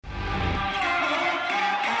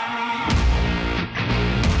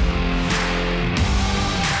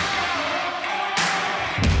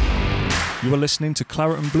You are listening to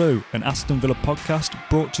Claret and Blue, an Aston Villa podcast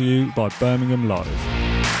brought to you by Birmingham Live.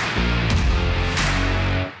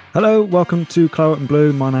 Hello, welcome to Claret and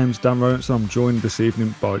Blue. My name's Dan Rowanson. I'm joined this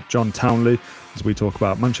evening by John Townley as we talk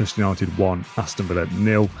about Manchester United 1, Aston Villa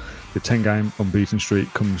 0. The 10-game unbeaten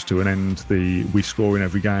streak comes to an end. The we score in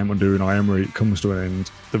every game under Unai Emery comes to an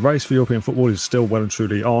end. The race for European football is still well and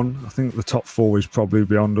truly on. I think the top four is probably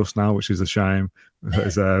beyond us now, which is a shame.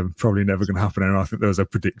 It's probably never going to happen. And I think there was a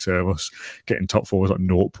predictor of us getting top four was like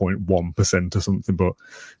 0.1% or something. But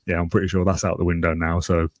yeah, I'm pretty sure that's out the window now.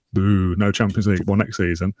 So boo, no Champions League. Well, next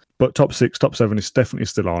season. But top 6, top 7 is definitely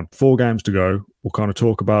still on. 4 games to go. We'll kind of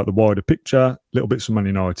talk about the wider picture, little bits from Man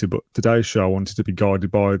United. But today's show I wanted to be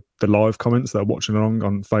guided by the live comments that are watching along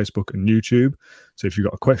on Facebook and YouTube. So if you've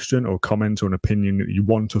got a question or a comment or an opinion that you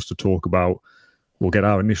want us to talk about, we'll get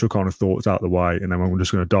our initial kind of thoughts out of the way, and then we're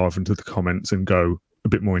just going to dive into the comments and go a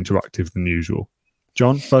bit more interactive than usual.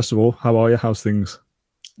 John, first of all, how are you? How's things?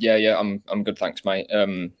 Yeah, I'm good, thanks, mate.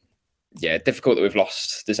 Difficult that we've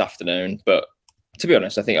lost this afternoon, but to be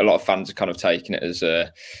honest, I think a lot of fans are kind of taking it as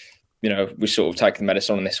we're sort of taking the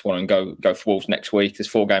medicine on this one and go for Wolves next week. There's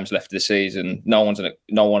 4 games left of the season. No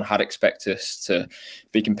one had expected us to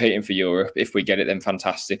be competing for Europe. If we get it, then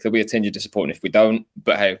fantastic. There'll be a tinge of disappointment if we don't.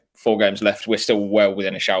 But hey, 4 games left. We're still well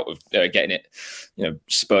within a shout of getting it.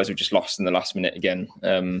 Spurs have just lost in the last minute again.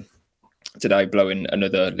 Today, blowing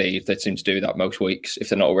another lead. They seem to do that most weeks if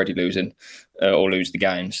they're not already losing or lose the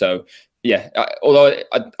game. So yeah, although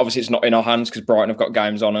obviously it's not in our hands because Brighton have got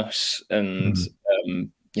games on us and.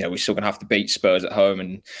 We're still going to have to beat Spurs at home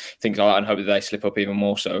and things like that and hope that they slip up even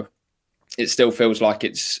more. So it still feels like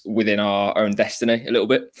it's within our own destiny a little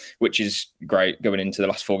bit, which is great going into the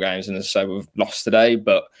last 4 games. And as I say, we've lost today,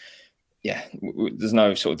 but yeah, there's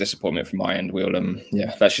no sort of disappointment from my end. We'll,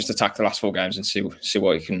 let's just attack the last 4 games and see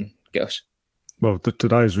what it can get us. Well,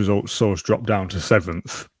 today's results saw us drop down to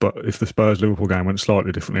 7th, but if the Spurs-Liverpool game went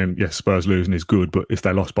slightly differently, and yes, Spurs losing is good, but if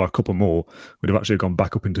they lost by a couple more, we'd have actually gone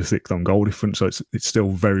back up into 6th on goal difference, so it's still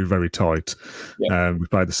very, very tight. Yeah. We've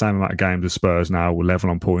played the same amount of games as Spurs now, we're level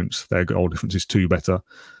on points, their goal difference is 2 better.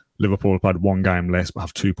 Liverpool have played 1 game less, but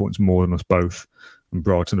have 2 points more than us both, and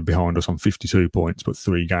Brighton are behind us on 52 points, but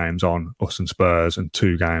 3 games on us and Spurs and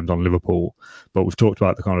 2 games on Liverpool. But we've talked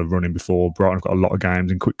about the kind of running before. Brighton have got a lot of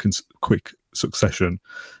games in quick succession.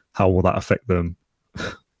 How will that affect them?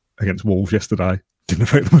 Against Wolves yesterday didn't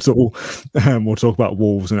affect them at all. We'll talk about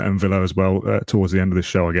Wolves and Villa as well towards the end of this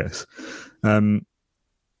show, I guess. The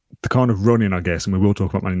kind of running, I guess, and we will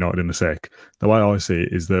talk about Man United in a sec. The way I see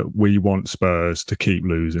it is that we want Spurs to keep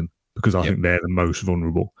losing because I think they're the most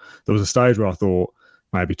vulnerable. There was a stage where I thought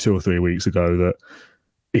maybe 2 or 3 weeks ago that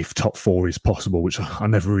if top 4 is possible, which I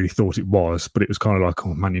never really thought it was, but it was kind of like,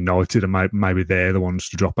 Man United, and maybe they're the ones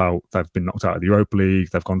to drop out. They've been knocked out of the Europa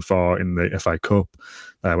League. They've gone far in the FA Cup.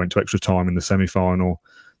 They went to extra time in the semi-final.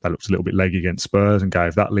 They looked a little bit leggy against Spurs and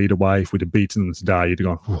gave that lead away. If we'd have beaten them today, you'd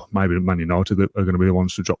have gone, maybe Man United are going to be the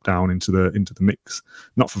ones to drop down into the mix.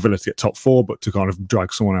 Not for Villa to get top 4, but to kind of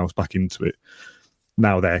drag someone else back into it.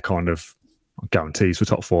 Now they're kind of guarantees for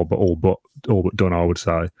top 4, but all but done, I would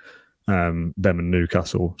say. Them and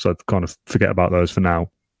Newcastle, so kind of forget about those for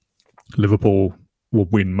now. Liverpool will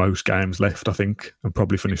win most games left, I think, and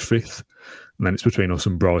probably finish 5th, and then it's between us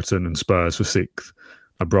and Brighton and Spurs for 6th.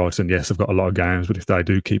 And Brighton, yes, have got a lot of games, but if they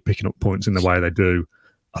do keep picking up points in the way they do,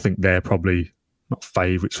 I think they're probably not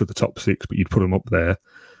favourites for the top 6, but you'd put them up there.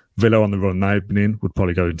 Villa on the run they've been in would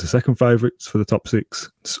probably go into second favourites for the top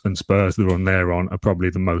 6, and Spurs, the run they're on, are probably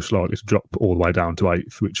the most likely to drop all the way down to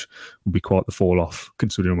 8th, which would be quite the fall off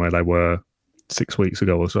considering where they were 6 weeks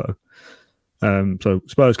ago or so. So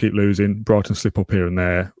Spurs keep losing, Brighton slip up here and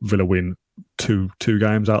there, Villa win two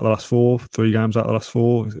games out of the last 4, 3 games out of the last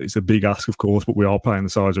 4. It's a big ask, of course, but we are playing the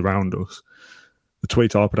sides around us. The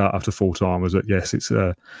tweet I put out after full time was that, yes, it's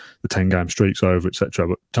the 10-game streak's over, etc.,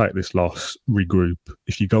 but take this loss, regroup.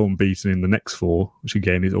 If you go unbeaten in the next 4, which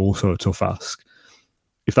again is also a tough ask,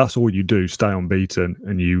 if that's all you do, stay unbeaten,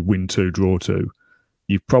 and you win 2, draw 2,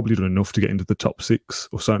 you've probably done enough to get into the top 6,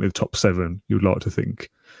 or certainly the top 7, you would like to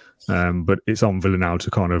think. But it's on Villa now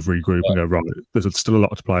to kind of regroup and go, right, there's still a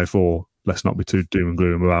lot to play for. Let's not be too doom and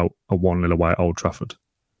gloom about a 1-0 away at Old Trafford.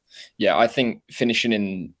 Yeah, I think finishing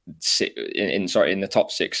in the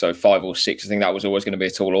top 6, so 5 or 6, I think that was always going to be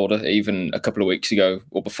a tall order. Even a couple of weeks ago,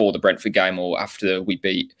 or before the Brentford game, or after we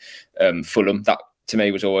beat Fulham, that to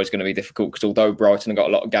me was always going to be difficult because although Brighton have got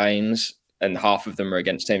a lot of games and half of them are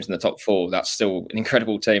against teams in the top 4, that's still an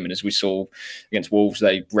incredible team. And as we saw against Wolves,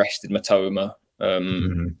 they rested Matoma,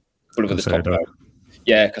 full of the top.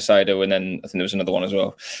 Yeah, Casado, and then I think there was another one as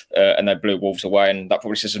well. And they blew Wolves away, and that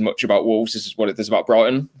probably says as much about Wolves as what it does about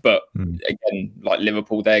Brighton. But again, like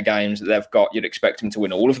Liverpool, their games that they've got, you'd expect them to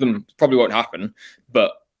win all of them. Probably won't happen,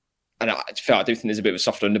 but I do think there's a bit of a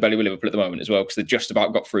soft underbelly with Liverpool at the moment as well, because they just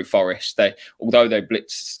about got through Forest. Although they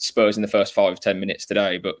blitzed Spurs in the first 5-10 minutes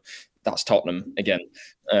today, but that's Tottenham again.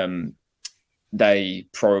 They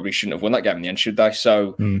probably shouldn't have won that game in the end, should they?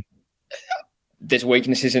 So there's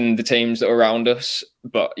weaknesses in the teams that are around us,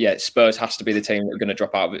 but yeah, Spurs has to be the team that are going to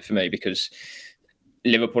drop out of it for me, because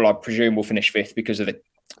Liverpool, I presume, will finish fifth because of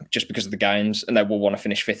the games, and they will want to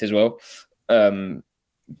finish fifth as well.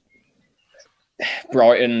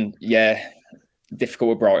 Brighton, yeah, difficult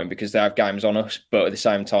with Brighton because they have games on us, but at the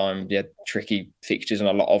same time, yeah, tricky fixtures and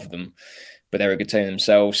a lot of them. But they're a good team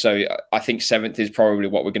themselves. So I think seventh is probably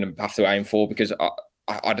what we're going to have to aim for, because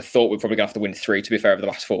I'd have thought we're probably going to have to win 3, to be fair, over the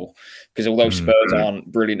last 4. Because although Spurs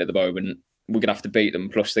aren't brilliant at the moment, we're going to have to beat them.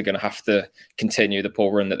 Plus, they're going to have to continue the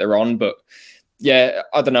poor run that they're on. But yeah,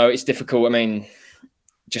 I don't know. It's difficult. I mean,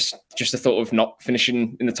 just the thought of not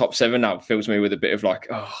finishing in the top 7 now fills me with a bit of like,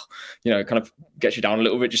 kind of gets you down a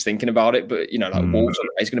little bit just thinking about it. But, Wolves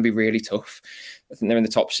is going to be really tough. I think they're in the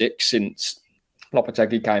top 6 since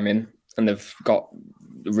Lopetegui came in, and they've got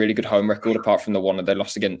a really good home record, apart from the one that they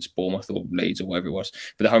lost against Bournemouth or Leeds or whatever it was.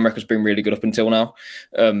 But the home record's been really good up until now.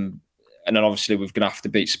 And then obviously we're going to have to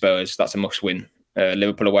beat Spurs. That's a must win.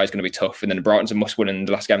 Liverpool away is going to be tough. And then Brighton's a must win in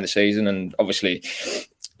the last game of the season. And obviously,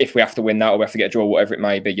 if we have to win that or we have to get a draw, whatever it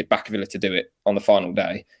may be, you'd back Villa to do it on the final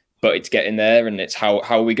day. But it's getting there, and it's how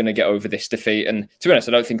are we going to get over this defeat? And to be honest,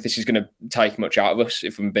 I don't think this is going to take much out of us,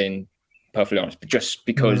 if I'm being perfectly honest, but just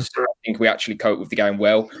because I think we actually coped with the game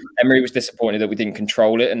well. Emery was disappointed that we didn't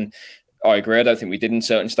control it, and I agree. I don't think we did in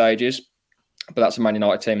certain stages, but that's a Man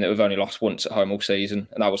United team that we've only lost once at home all season,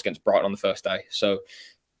 and that was against Brighton on the first day. So,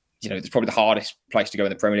 it's probably the hardest place to go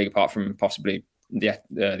in the Premier League, apart from possibly the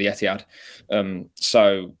Etihad.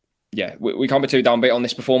 So, yeah, we can't be too downbeat on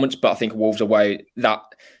this performance, but I think Wolves away,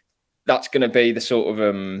 that's going to be the sort of,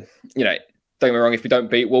 don't get me wrong, if we don't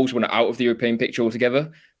beat Wolves, we're not out of the European picture altogether.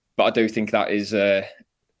 But I do think that is, I'd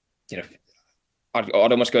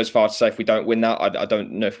almost go as far to say if we don't win that, I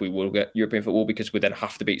don't know if we will get European football, because we then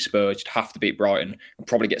have to beat Spurs, have to beat Brighton, and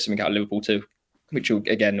probably get something out of Liverpool too, which will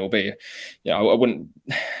be, I wouldn't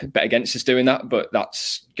bet against us doing that, but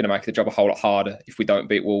that's going to make the job a whole lot harder if we don't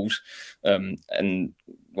beat Wolves. And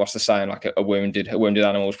what's the saying? Like a wounded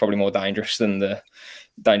animal is probably more dangerous than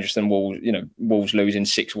Wolves. Wolves losing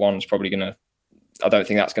 6-1 is probably going to. I don't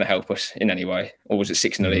think that's going to help us in any way. Or was it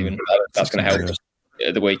 6-0 even? That's going to help us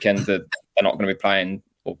at the weekend. That they're not going to be playing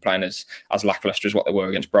as lackluster as what they were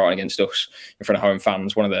against Brighton, against us in front of home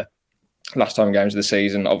fans. One of the last home games of the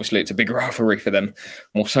season. Obviously, it's a big rivalry for them,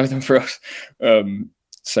 more so than for us.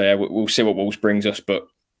 So yeah, we'll see what Wolves brings us. But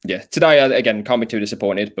yeah, today again, can't be too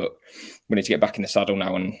disappointed. But we need to get back in the saddle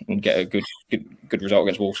now and get a good result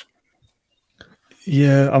against Wolves.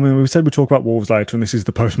 Yeah, I mean, we said we'd talk about Wolves later, and this is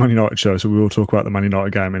the post-Man United show, so we will talk about the Man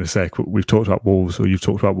United game in a sec. We've talked about Wolves, or you've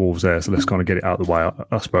talked about Wolves there, so let's kind of get it out of the way,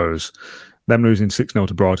 I suppose. Them losing 6-0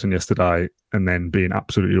 to Brighton yesterday and then being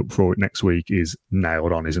absolutely up for it next week is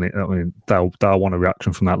nailed on, isn't it? I mean, they'll want a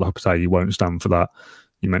reaction from that. Lopetegui won't stand for that.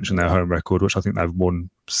 You mentioned their home record, which I think they've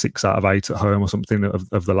won 6 out of 8 at home or something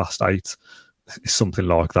of the last 8. It's something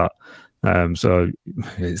like that. So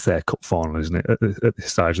it's their cup final, isn't it? At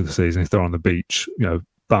this stage of the season, if they're on the beach,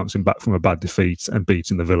 bouncing back from a bad defeat and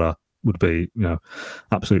beating the Villa would be,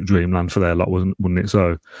 absolute dreamland for their lot, wouldn't it?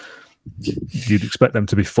 So you'd expect them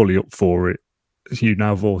to be fully up for it. You now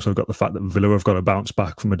have also got the fact that Villa have got to bounce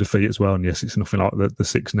back from a defeat as well. And yes, it's nothing like the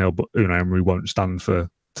 6-0, but Unai Emery won't stand for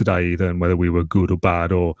today either. And whether we were good or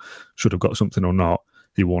bad or should have got something or not,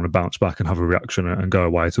 he want to bounce back and have a reaction and go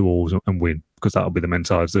away to Wolves and win, because that'll be the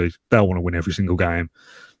mentality. They'll want to win every single game.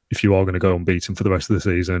 If you are going to go unbeaten for the rest of the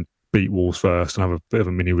season, beat Wolves first and have a bit of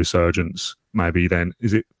a mini resurgence. Maybe then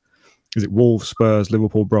is it Wolves, Spurs,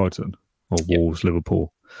 Liverpool, Brighton, or Wolves,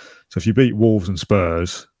 Liverpool? So if you beat Wolves and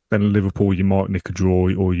Spurs, then Liverpool you might nick a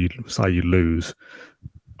draw, or you say you lose.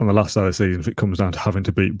 On the last day of the season, if it comes down to having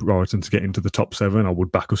to beat Brighton to get into the top 7, I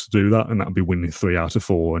would back us to do that, and that would be winning 3 out of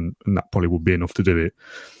 4, and that probably would be enough to do it.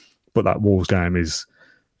 But that Wolves game it's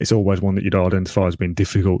always one that you'd identify as being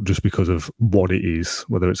difficult just because of what it is.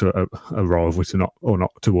 Whether it's a rivalry or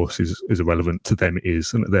not to us is irrelevant. To them it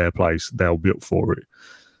is, and at their place, they'll be up for it.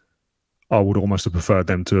 I would almost have preferred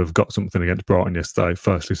them to have got something against Brighton yesterday.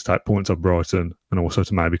 Firstly, to take points off Brighton, and also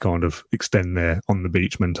to maybe kind of extend their on the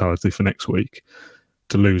beach mentality for next week.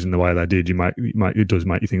 to lose in the way they did, it does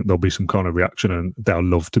make you think there'll be some kind of reaction and they'll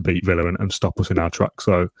love to beat Villa and stop us in our track.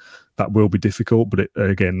 So that will be difficult. But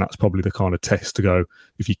again, that's probably the kind of test to go,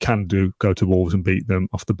 if you can go to Wolves and beat them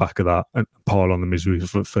off the back of that and pile on the misery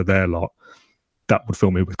for their lot, that would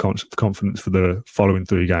fill me with confidence for the following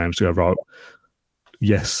 3 games to go, right,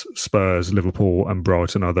 yes, Spurs, Liverpool and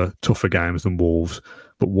Brighton are the tougher games than Wolves,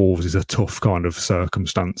 but Wolves is a tough kind of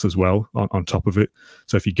circumstance as well on top of it.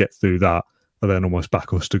 So if you get through that, then almost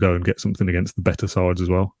back us to go and get something against the better sides as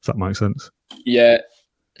well, if that makes sense. Yeah,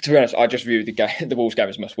 to be honest, I just view the Wolves game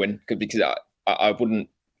as must win because I wouldn't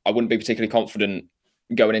be particularly confident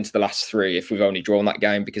going into the last 3 if we've only drawn that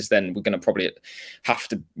game, because then we're going to probably have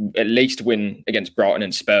to at least win against Brighton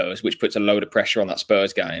and Spurs, which puts a load of pressure on that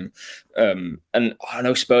Spurs game. And I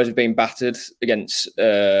know Spurs have been battered against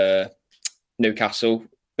Newcastle,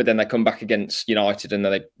 but then they come back against United, and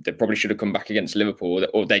they probably should have come back against Liverpool,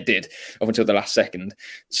 or they did up until the last second.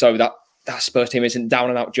 So that Spurs team isn't down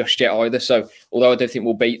and out just yet either. So although I don't think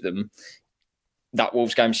we'll beat them, that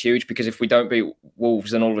Wolves game's huge, because if we don't beat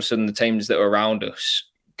Wolves, then all of a sudden the teams that are around us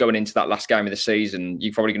going into that last game of the season,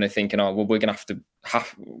 you're probably going to think, oh, well, we're going to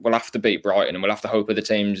we'll have to beat Brighton, and we'll have to hope other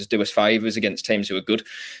teams do us favours against teams who are good,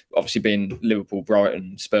 obviously being Liverpool,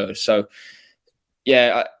 Brighton, Spurs. So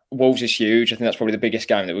yeah, Wolves is huge. I think that's probably the biggest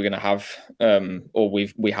game that we're going to have, or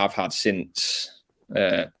we have had since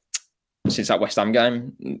that West Ham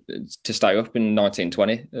game to stay up in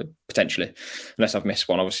 1920, potentially, unless I've missed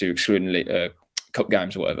one, obviously excluding cup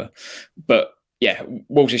games or whatever. But yeah,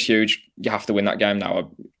 Wolves is huge. You have to win that game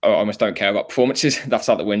now. I almost don't care about performances. That's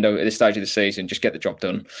out the window at this stage of the season. Just get the job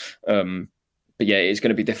done. But yeah, it's going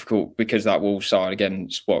to be difficult because that Wolves side, again,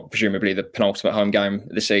 it's presumably the penultimate home game of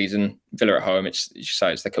the season. Villa at home, it's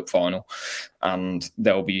the cup final, and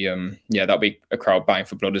there'll be that'll be a crowd baying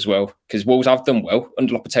for blood as well, because Wolves have done well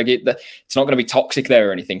under Lopetegui. It's not going to be toxic there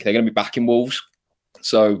or anything. They're going to be backing Wolves,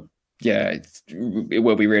 so yeah, it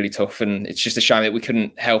will be really tough, and it's just a shame that we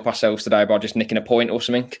couldn't help ourselves today by just nicking a point or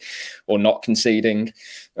something, or not conceding.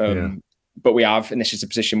 But we have, and this is the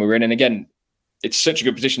position we're in, and again, it's such a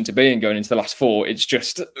good position to be in going into the last 4. It's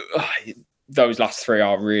just those last 3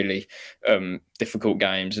 are really difficult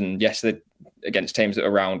games, and yes, they're against teams that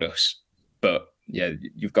are around us. But yeah,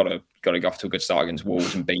 you've got to go off to a good start against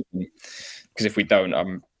Wolves and beat them, because if we don't,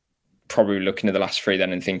 I'm probably looking at the last 3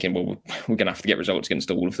 then and thinking, well, we're going to have to get results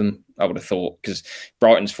against all of them, I would have thought, because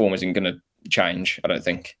Brighton's form isn't going to change, I don't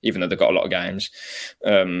think, even though they've got a lot of games.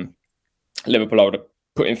 Liverpool, I would have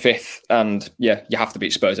put in 5th, and yeah, you have to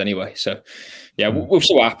beat Spurs anyway. So yeah, we'll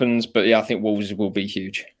see what happens, but yeah, I think Wolves will be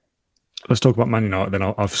huge. Let's talk about Man United then.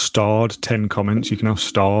 I've starred 10 comments. You can now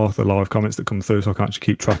star the live comments that come through, so I can actually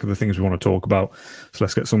keep track of the things we want to talk about. So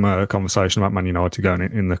let's get some conversation about Man United going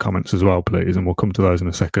in the comments as well, please, and we'll come to those in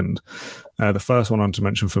a second. The first one I want to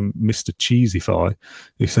mention from Mr. Cheesyfy.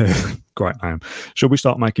 He said, great name. Should we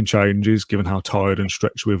start making changes given how tired and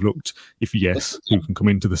stretched we've looked? If yes, who can come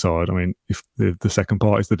into the side? I mean, if the second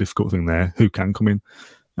part is the difficult thing there, who can come in?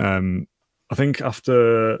 I think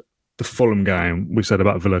after the Fulham game, we said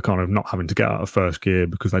about Villa kind of not having to get out of first gear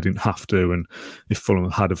because they didn't have to, and if Fulham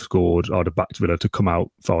had have scored, I'd have backed Villa to come out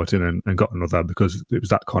fighting and got another, because it was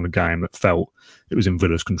that kind of game that felt it was in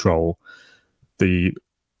Villa's control. The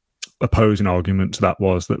opposing argument to that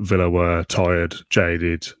was that Villa were tired,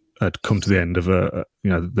 jaded, had come to the end of the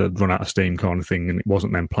run out of steam kind of thing, and it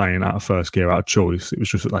wasn't them playing out of first gear out of choice. It was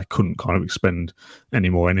just that they couldn't kind of expend any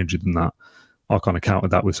more energy than that. I kind of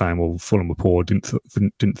countered that with saying, well, Fulham were poor, didn't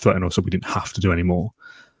threaten us, so we didn't have to do any more.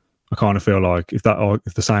 I kind of feel like if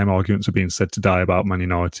the same arguments are being said today about Man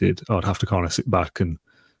United, I'd have to kind of sit back and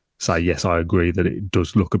say, yes, I agree that it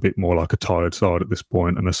does look a bit more like a tired side at this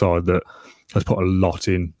point, and a side that has put a lot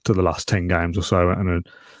in to the last 10 games or so. And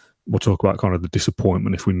we'll talk about kind of the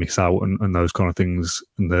disappointment if we miss out and those kind of things,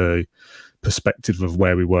 and the perspective of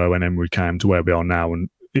where we were when Emery came to where we are now. And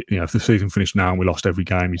if the season finished now and we lost every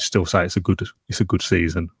game, you'd still say it's a good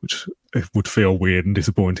season, which would feel weird and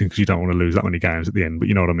disappointing because you don't want to lose that many games at the end. But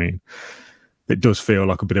you know what I mean? It does feel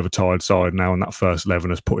like a bit of a tired side now, and that first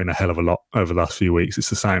 11 has put in a hell of a lot over the last few weeks. It's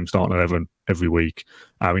the same starting 11 every week.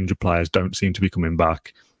 Our injured players don't seem to be coming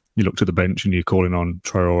back. You look to the bench and you're calling on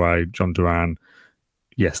Traoré, John Duran.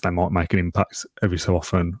 Yes, they might make an impact every so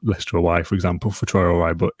often. Leicester away, for example, for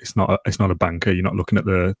Traoré, but it's not a banker. You're not looking at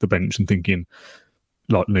the bench and thinking,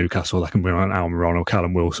 like Newcastle, they can bring on Almiron or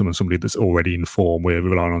Callum Wilson and somebody that's already in form. We're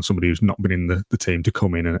relying on somebody who's not been in the team to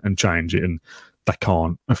come in and change it, and they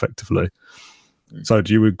can't effectively. So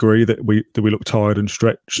do you agree that we look tired and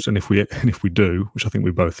stretched? And if we do, which I think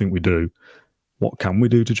we both think we do, what can we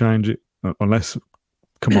do to change it? Unless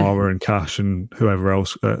Kamara and Cash and whoever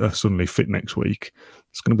else are suddenly fit next week,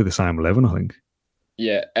 it's going to be the same 11, I think.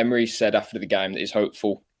 Yeah, Emery said after the game that he's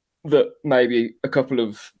hopeful that maybe a couple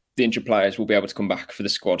of the injured players will be able to come back for the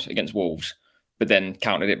squad against Wolves, but then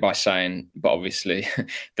countered it by saying, but obviously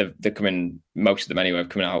they're coming, most of them anyway,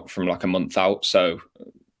 coming out from like a month out, so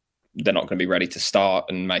they're not going to be ready to start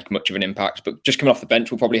and make much of an impact, but just coming off the bench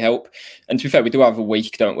will probably help. And to be fair, we do have a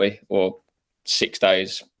week, don't we? Or 6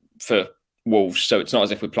 days for Wolves. So it's not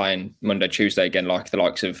as if we're playing Monday, Tuesday again, like the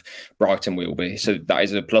likes of Brighton will be. So that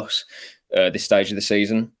is a plus this stage of the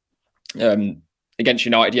season. Against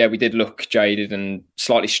United, yeah, we did look jaded and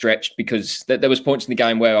slightly stretched because there was points in the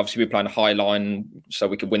game where obviously we were playing a high line so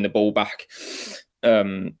we could win the ball back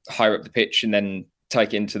higher up the pitch and then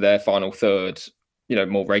take it into their final third,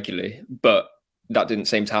 more regularly, but that didn't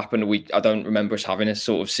seem to happen. I don't remember us having a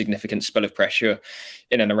sort of significant spell of pressure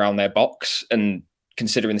in and around their box. And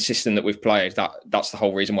considering the system that we've played, that's the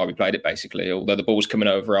whole reason why we played it, basically. Although the ball's coming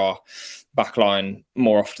over our back line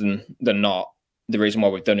more often than not, the reason why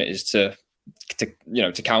we've done it is to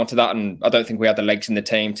counter that. And I don't think we had the legs in the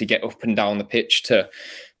team to get up and down the pitch to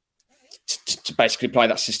basically play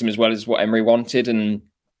that system as well as what Emery wanted. And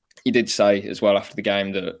he did say as well after the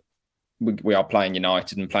game that we are playing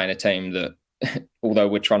United and playing a team that, although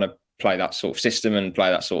we're trying to play that sort of system and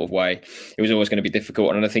play that sort of way, it was always going to be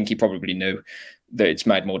difficult. And I think he probably knew that it's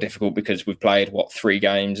made more difficult because we've played, 3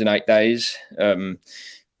 games in 8 days?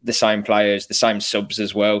 The same players, the same subs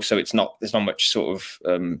as well. So there's not much sort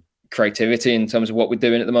of creativity in terms of what we're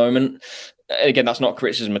doing at the moment. And again, that's not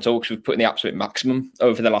criticism at all because we've put in the absolute maximum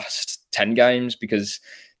over the last 10 games because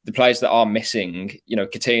the players that are missing,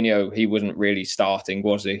 Coutinho, he wasn't really starting,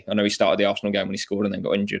 was he? I know he started the Arsenal game when he scored and then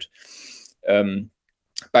got injured.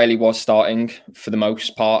 Bailey was starting for the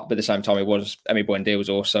most part, but at the same time, Emi Buendia was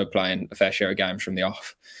also playing a fair share of games from the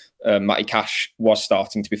off. Matty Cash was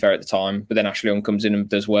starting, to be fair, at the time, but then Ashley Young comes in and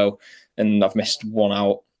does well, and I've missed one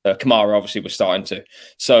out. Kamara obviously was starting to.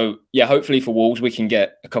 So, yeah, hopefully for Wolves we can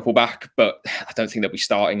get a couple back, but I don't think they'll be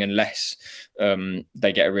starting unless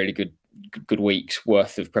they get a really good week's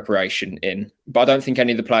worth of preparation in. But I don't think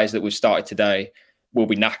any of the players that we've started today will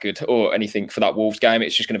be knackered or anything for that Wolves game.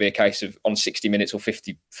 It's just going to be a case of on 60 minutes or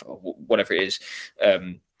 50, whatever it is,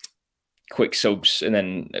 quick subs and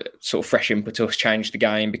then sort of fresh impetus change the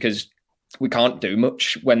game because we can't do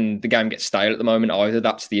much when the game gets stale at the moment either.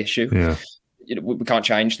 That's the issue. Yeah. We can't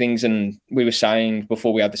change things. And we were saying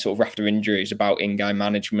before we had the sort of raft of injuries about in-game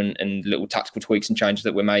management and little tactical tweaks and changes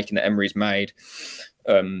that we're making that Emery's made.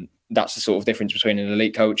 That's the sort of difference between an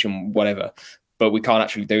elite coach and whatever. But we can't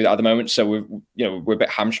actually do that at the moment. So we're a bit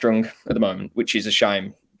hamstrung at the moment, which is a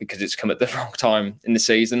shame because it's come at the wrong time in the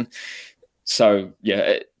season. So,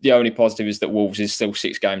 yeah, the only positive is that Wolves is still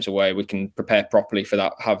 6 games away. We can prepare properly for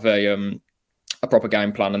that, have a proper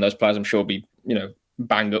game plan, and those players, I'm sure, will be,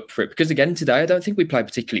 banged up for it. Because, again, today, I don't think we played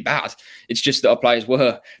particularly bad. It's just that our players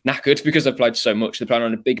were knackered because they've played so much. They're playing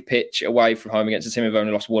on a big pitch away from home against a team who've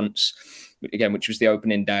only lost once, again, which was the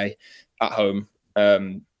opening day at home.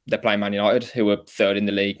 They're playing Man United, who are 3rd in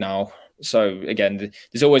the league now. So, again,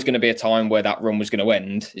 there's always going to be a time where that run was going to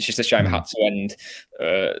end. It's just a shame it had to end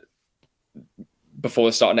before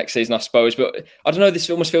the start of next season, I suppose. But I don't know, this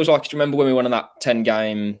almost feels like, do you remember when we went on that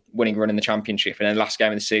 10-game winning run in the Championship and then the last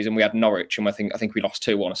game of the season we had Norwich and I think we lost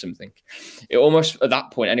 2-1 or something. It almost, at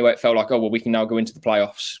that point anyway, it felt like, we can now go into the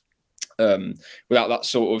playoffs without that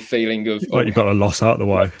sort of feeling of... Like you've got a loss out of the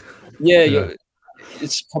way. Yeah.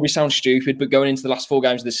 It's probably sounds stupid, but going into the last 4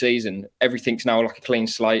 games of the season, everything's now like a clean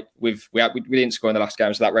slate. We didn't score in the last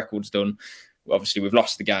game, so that record's done. Obviously, we've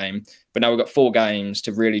lost the game, but now we've got 4 games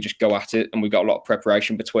to really just go at it, and we've got a lot of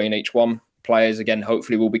preparation between each one. Players, again,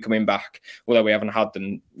 hopefully will be coming back, although we haven't had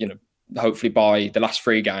them, hopefully by the last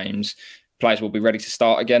 3 games, players will be ready to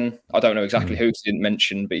start again. I don't know exactly who, he didn't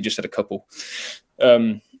mention, but he just said a couple.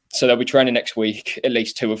 So they'll be training next week, at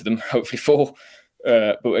least 2 of them, hopefully 4.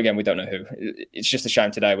 But again, we don't know who. It's just a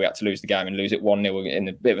shame today we had to lose the game and lose it 1-0 in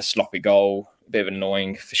a bit of a sloppy goal, a bit of an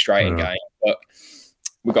annoying, frustrating game. But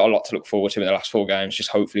we've got a lot to look forward to in the last 4 games. Just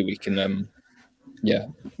hopefully we can,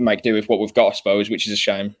 make do with what we've got, I suppose, which is a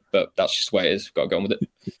shame. But that's just the way it is. We've got to go on with it.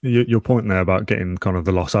 Your point there about getting kind of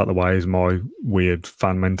the loss out of the way is my weird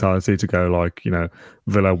fan mentality to go like,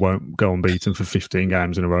 Villa won't go unbeaten for 15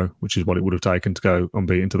 games in a row, which is what it would have taken to go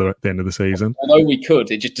unbeaten to the end of the season. Although we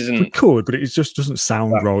could, it just doesn't... We could, but it just doesn't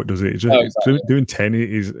sound right, does it? Doing 10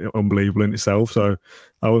 is unbelievable in itself. So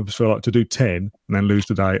I always feel like to do 10 and then lose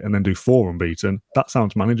today and then do 4 unbeaten, that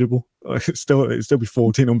sounds manageable. It'd still be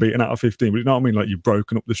 14 unbeaten out of 15, but you know what I mean? Like you've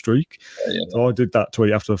broken up the streak. Yeah. So I did that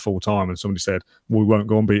tweet after the full time and somebody said, we won't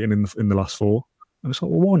go unbeaten in the last 4. And it's like,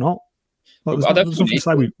 well, why not? Like, I don't there's think nothing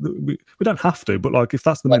to say we don't have to, but like if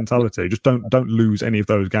that's the mentality, just don't lose any of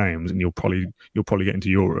those games, and you'll probably get into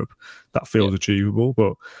Europe. That feels achievable.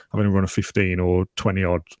 But having to run a 15 or 20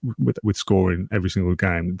 odd with scoring every single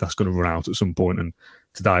game, that's going to run out at some point. And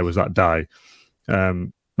today was that day.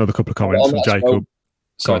 Another couple of comments from Jacob.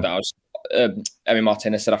 Sorry, that was Emi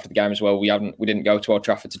Martinez said after the game as well. We didn't go to Old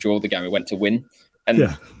Trafford to draw the game. We went to win. And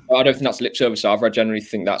I don't think that's lip service either. I generally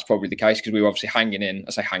think that's probably the case because we were obviously hanging in.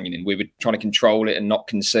 I say hanging in. We were trying to control it and not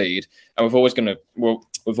concede. And we've always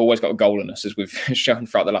got a goal in us, as we've shown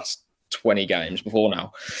throughout the last 20 games before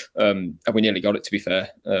now. And we nearly got it, to be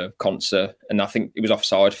fair. Conser, and I think it was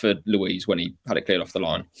offside for Luiz when he had it cleared off the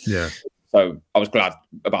line. Yeah. So I was glad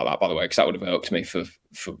about that, by the way, because that would have irked me for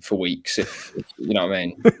weeks if you know what I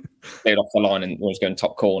mean. Cleared off the line and was going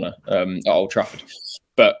top corner at Old Trafford.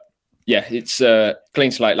 But yeah, it's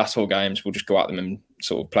clean slate. Last 4 games, we'll just go at them and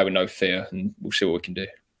sort of play with no fear, and we'll see what we can do.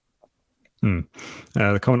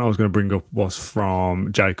 The comment I was going to bring up was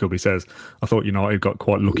from Jacob. He says, "I thought United got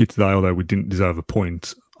quite lucky today, although we didn't deserve a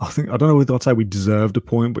point." I don't know whether I'd say we deserved a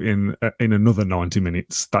point, but in another 90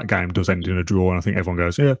 minutes, that game does end in a draw, and I think everyone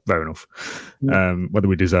goes, "Yeah, fair enough." Whether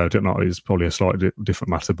we deserved it or not is probably a slightly different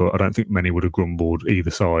matter, but I don't think many would have grumbled either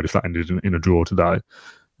side if that ended in a draw today.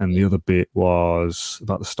 And the other bit was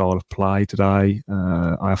about the style of play today.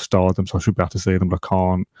 I have starred them, so I should be able to see them, but I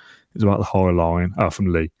can't. It's about the high line from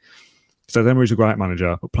Lee. So Emery's a great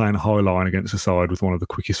manager, but playing a high line against a side with one of the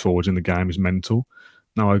quickest forwards in the game is mental.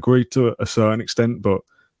 Now, I agree to a certain extent, but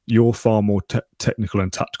you're far more technical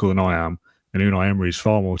and tactical than I am, and Unai Emery is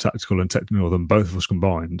far more tactical and technical than both of us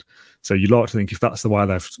combined. So you'd like to think if that's the way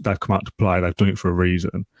they've come out to play, they've done it for a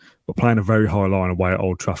reason. But playing a very high line away at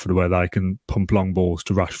Old Trafford where they can pump long balls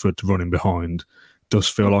to Rashford to run in behind does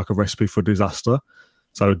feel like a recipe for disaster.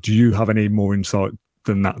 So do you have any more insight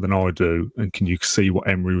than that than I do? And can you see what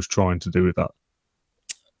Emery was trying to do with that?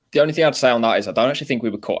 The only thing I'd say on that is I don't actually think we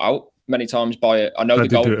were caught out many times by it. I know they the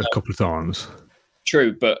goal did do it a couple of times.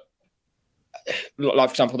 True, but like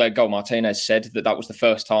for example, their goal, Martinez said that was the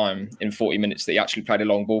first time in 40 minutes that he actually played a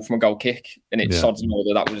long ball from a goal kick, and it's sods more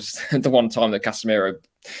that was the one time that Casemiro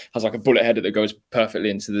has like a bullet header that goes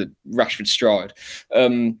perfectly into the Rashford stride.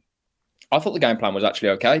 I thought the game plan was actually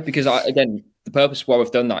okay because again, the purpose why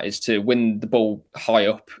we've done that is to win the ball high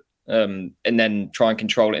up and then try and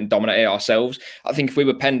control it and dominate it ourselves. I think if we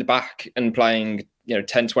were penned back and playing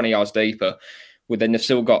 10, 20 yards deeper, we'd then have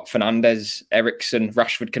still got Fernandes, Eriksen,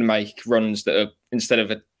 Rashford can make runs that are, instead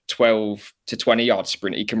of a 12 to 20 yard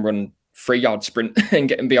sprint, he can run 3 yard sprint and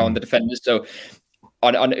get him behind the defenders. So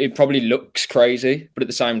it probably looks crazy, but at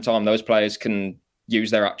the same time, those players can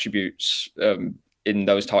use their attributes in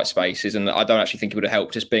those tight spaces. And I don't actually think it would have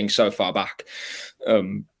helped us being so far back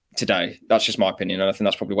today. That's just my opinion. And I think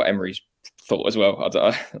that's probably what Emery's thought as well.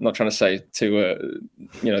 I'm not trying to say that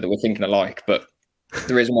we're thinking alike, but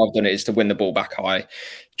the reason why I've done it is to win the ball back high,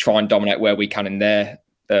 try and dominate where we can in their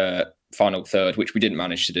final third, which we didn't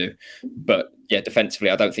manage to do. But yeah, defensively,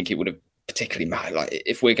 I don't think it would have particularly mattered. Like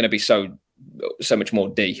if we're going to be so much more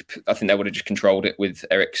deep, I think they would have just controlled it with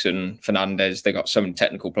Eriksen, Fernandes. They got so many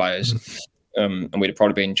technical players, and we'd have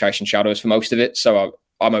probably been chasing shadows for most of it. So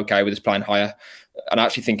I'm okay with us playing higher. And I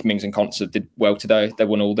actually think Mings and Conser did well today. They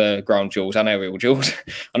won all the ground duels and aerial duels.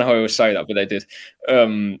 I know I always say that, but they did.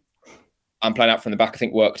 And playing out from the back, I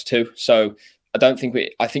think, worked too. So I think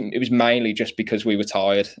it was mainly just because we were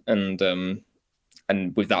tired, and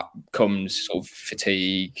with that comes sort of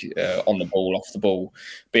fatigue on the ball, off the ball.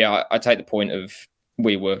 But yeah, I take the point of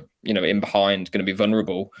we were, in behind, going to be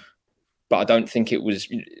vulnerable. But I don't think it was.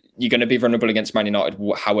 You're going to be vulnerable against Man United,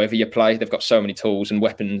 however you play. They've got so many tools and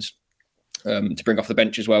weapons to bring off the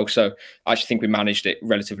bench as well. So I actually think we managed it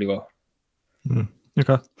relatively well.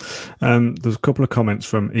 Okay. There's a couple of comments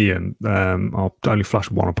from Ian. I'll only flash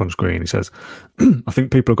one up on screen. He says, I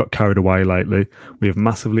think people have got carried away lately. We have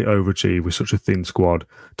massively overachieved with such a thin squad.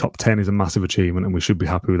 Top 10 is a massive achievement and we should be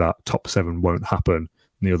happy with that. Top 7 won't happen.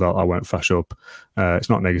 Neil, that I won't flash up. It's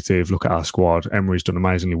not negative. Look at our squad. Emery's done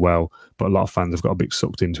amazingly well, but a lot of fans have got a bit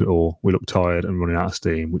sucked into it all. We look tired and running out of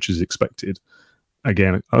steam, which is expected.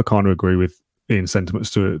 Again, I kind of agree with Ian's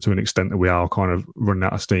sentiments to an extent that we are kind of running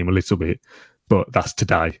out of steam a little bit. But that's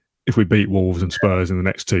today. If we beat Wolves and Spurs in the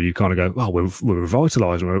next 2, you kind of go, we're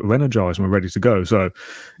revitalised, we're energised, and we're ready to go. So,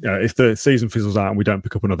 if the season fizzles out and we don't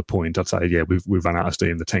pick up another point, I'd say, yeah, we've run out of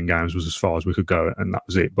steam. The 10 games was as far as we could go, and that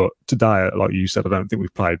was it. But today, like you said, I don't think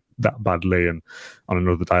we've played that badly. And on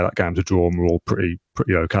another day, that game's a draw, and we're all pretty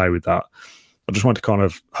okay with that. I just want to kind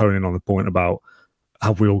of hone in on the point about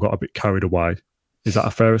have we all got a bit carried away? Is that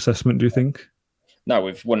a fair assessment, do you think? No,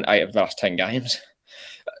 we've won 8 of the last 10 games.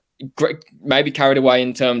 maybe carried away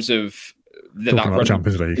in terms of that run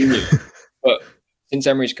Champions League. But since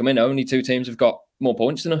Emery's come in, only 2 teams have got more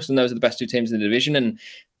points than us, and those are the best 2 teams in the division. And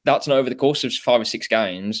that's not over the course of 5 or 6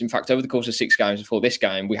 games. In fact, over the course of 6 games before this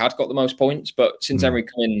game, we had got the most points. But since Emery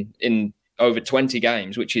come in over 20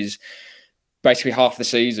 games, which is basically half the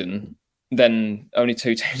season, then only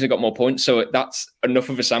 2 teams have got more points. So that's enough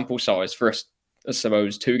of a sample size for us, I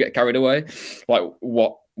suppose, to get carried away. Like,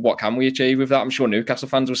 what can we achieve with that? I'm sure Newcastle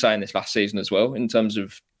fans were saying this last season as well, in terms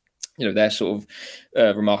of, you know, their sort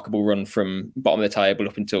of remarkable run from bottom of the table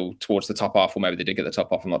up until towards the top half, or maybe they did get the top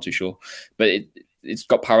half, I'm not too sure. But it's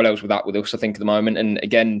got parallels with that with us, I think, at the moment. And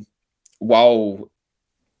again, while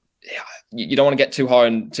you don't want to get too high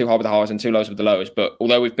with the highs and too lows with the lows, but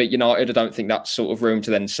although we've beat United, I don't think that's sort of room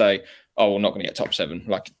to then say, oh, we're not going to get top 7,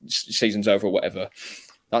 like season's over or whatever.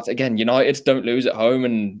 That's, again, United don't lose at home,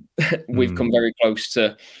 and we've come very close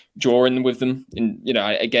to drawing with them. And, you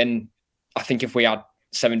know, again, I think if we had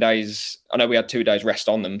 7 days, I know we had 2 days rest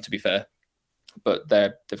on them, to be fair, but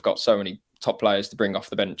they've got so many top players to bring off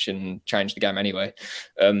the bench and change the game anyway.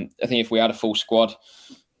 I think if we had a full squad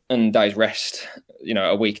and days rest, you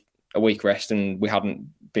know, a week rest, and we hadn't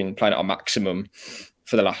been playing at our maximum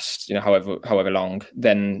for the last, you know, however long,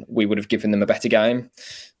 then we would have given them a better game.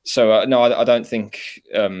 So no, I don't think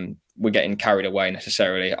we're getting carried away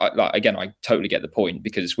necessarily. I totally get the point,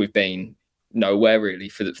 because we've been nowhere really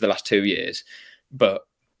for the last 2 years, but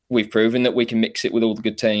we've proven that we can mix it with all the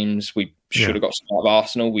good teams. We should have got some out of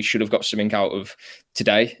Arsenal. We should have got something out of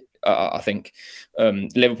today. I think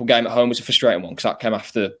Liverpool game at home was a frustrating one, because that came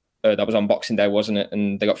after that was on Boxing Day, wasn't it?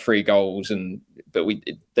 And they got 3 goals, but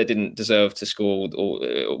they didn't deserve to score,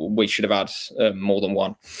 or we should have had more than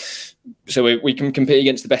 1. So we can compete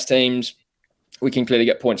against the best teams. We can clearly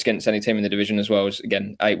get points against any team in the division, as well as,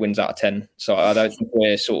 again, 8 wins out of 10. So I don't think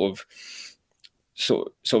we're sort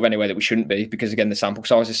of anywhere that we shouldn't be, because, again, the sample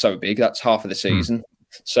size is so big. That's half of the season.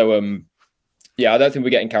 So I don't think we're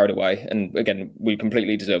getting carried away. And again, we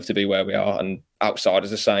completely deserve to be where we are, and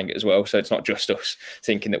outsiders are saying it as well. So it's not just us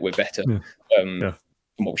thinking that we're better than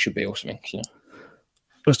what we should be or something. You know?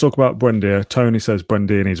 Let's talk about Buendia. Tony says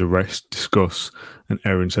Buendia needs a rest, discuss. And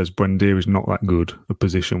Erin says Buendia is not that good, a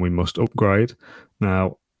position we must upgrade.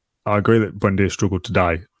 Now, I agree that Buendia struggled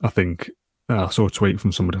today. I think I saw a tweet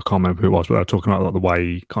from somebody, I can't remember who it was, but they were talking about like, the way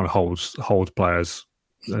he kind of holds players,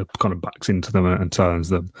 kind of backs into them and turns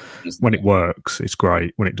them. When it works, it's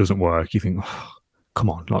great. When it doesn't work, you think, oh, come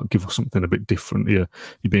on, like, give us something a bit different. You're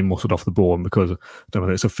being muscled off the ball, and because I don't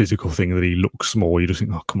know, it's a physical thing that he looks small. You just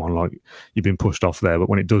think, oh, come on, like, you've been pushed off there. But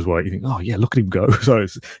when it does work, you think, oh yeah, look at him go. So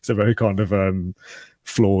it's a very kind of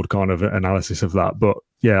flawed kind of analysis of that. But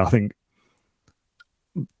yeah, I think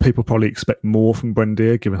people probably expect more from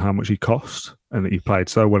Buendia, given how much he cost, and that he played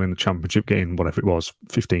so well in the Championship, getting whatever it was,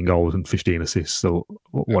 15 goals and 15 assists, or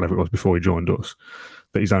whatever it was before he joined us.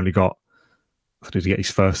 That he's only got, did he get his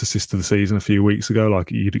first assist of the season a few weeks ago? Like,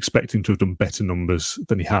 you'd expect him to have done better numbers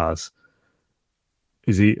than he has.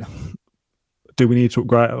 Do we need to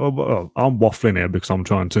upgrade? I'm waffling here because I'm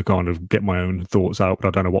trying to kind of get my own thoughts out, but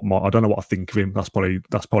I don't know what I think of him. That's probably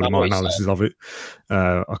my analysis of it.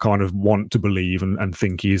 I kind of want to believe and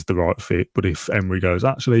think he is the right fit, but if Emery goes,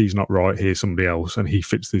 actually, he's not right, here's somebody else, and he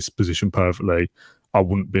fits this position perfectly, I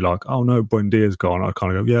wouldn't be like, oh no, Buendia's gone. I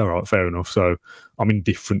kind of go, yeah, all right, fair enough. So I'm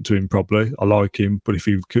indifferent to him probably. I like him, but if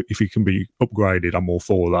he can be upgraded, I'm all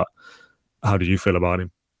for that. How do you feel about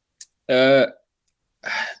him?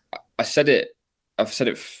 I've said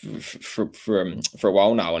it for a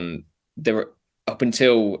while now, and there were, up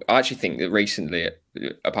until, I actually think that recently,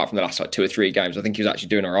 apart from the last like 2 or 3 games, I think he was actually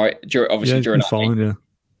doing all right. During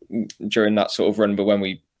that sort of run, but when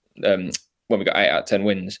we got 8 out of 10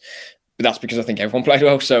 wins, but that's because I think everyone played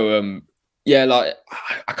well. So like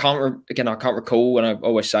I can't recall, and I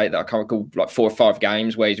always say that I can't recall like 4 or 5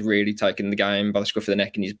 games where he's really taken the game by the scruff of the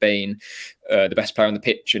neck and he's been the best player on the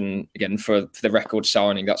pitch. And again, for the record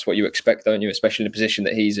signing, that's what you expect, don't you? Especially in the position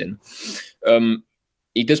that he's in.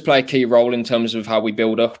 He does play a key role in terms of how we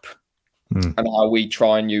build up and how we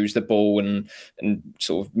try and use the ball and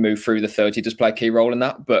sort of move through the 30. He does play a key role in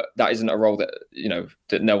that, but that isn't a role that, you know,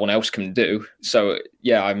 that no one else can do. So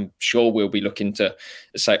yeah, I'm sure we'll be looking to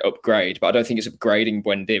say upgrade, but I don't think it's upgrading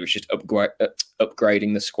Buendia. It's just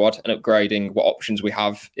upgrading the squad and upgrading what options we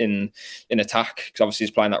have in attack. Because obviously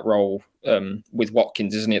he's playing that role with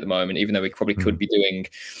Watkins, isn't he, at the moment? Even though he probably could be doing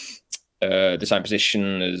the same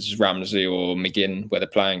position as Ramsey or McGinn, where they're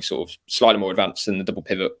playing sort of slightly more advanced than the double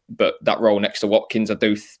pivot. But that role next to Watkins, I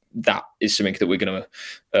do that is something that we're going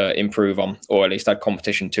to improve on, or at least add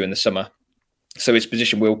competition to in the summer. So his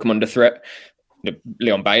position will come under threat.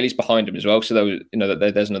 Leon Bailey's behind him as well. So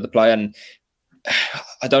there's another player, and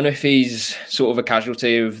I don't know if he's sort of a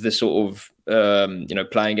casualty of the sort of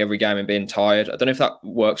playing every game and being tired. I don't know if that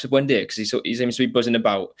works with Buendia, because he seems to be buzzing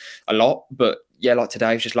about a lot, but yeah, like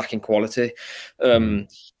today, he's just lacking quality.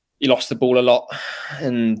 He lost the ball a lot,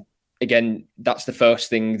 and again, that's the first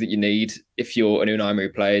thing that you need if you're an Unai Emery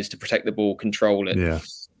player, is to protect the ball, control it,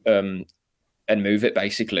 and move it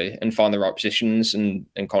basically, and find the right positions and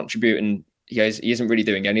contribute. And he isn't really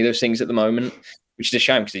doing any of those things at the moment, which is a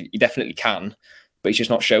shame, because he definitely can, but he's just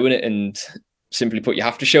not showing it. And simply put, you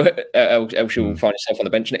have to show it, else you'll find yourself on the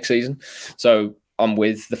bench next season. So I'm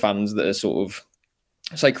with the fans that are sort of,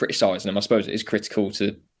 say, criticising him. I suppose it is critical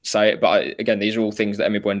to say it, but again, these are all things that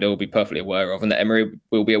Emi Buendia will be perfectly aware of, and that Emery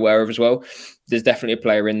will be aware of as well. There's definitely a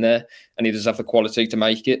player in there, and he does have the quality to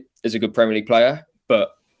make it as a good Premier League player, but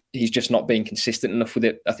he's just not being consistent enough with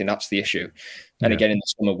it. I think that's the issue. And again, in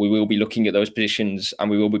the summer, we will be looking at those positions, and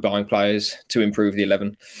we will be buying players to improve the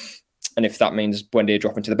 11. And if that means Buendia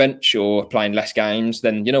dropping to the bench or playing less games,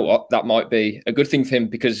 then you know what? That might be a good thing for him,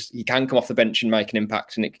 because he can come off the bench and make an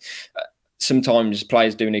impact. And sometimes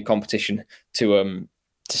players do need competition to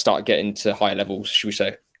start getting to higher levels, should we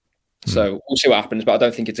say. So we'll see what happens, but I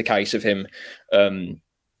don't think it's a case of him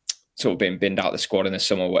sort of being binned out of the squad in the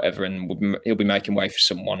summer or whatever, and he'll be making way for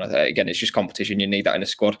someone. Again, it's just competition. You need that in a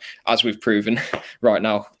squad, as we've proven right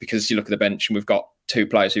now, because you look at the bench and we've got two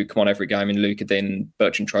players who come on every game in Luca Dean and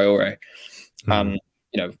Bertrand Traore. And,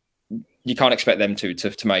 you can't expect them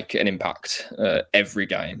to make an impact every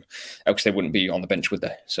game, else they wouldn't be on the bench, would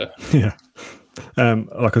they? So yeah.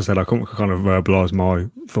 Like I said, I can't kind of verbalise my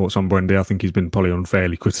thoughts on Buendia. I think he's been probably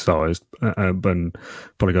unfairly criticised, but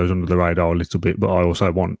probably goes under the radar a little bit. But I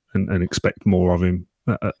also want and expect more of him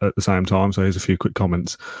at the same time. So here's a few quick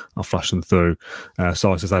comments. I'll flash them through.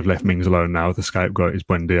 Si says they've left Mings alone now. The scapegoat is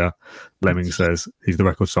Buendia. Lemming says he's the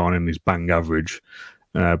record signing and he's bang average.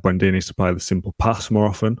 Buendia needs to play the simple pass more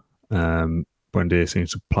often. Buendia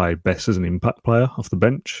seems to play best as an impact player off the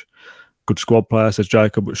bench. Good squad player, says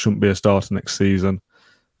Jacob, but shouldn't be a starter next season.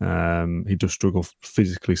 He does struggle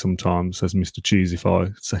physically sometimes, says Mr.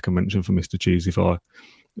 Cheesify. Second mention for Mr. Cheesify.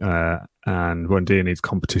 And Buendia needs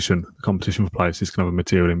competition. The competition for places can have a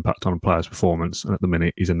material impact on a player's performance. And at the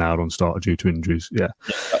minute, he's a nailed-on starter due to injuries.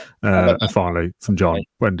 And finally, from John,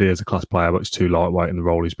 Buendia is a class player, but it's too lightweight in the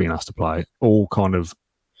role he's being asked to play. All kind of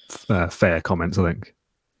fair comments, I think.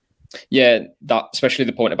 Yeah, that, especially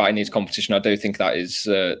the point about he needs competition. I do think that is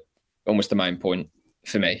almost the main point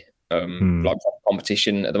for me. Like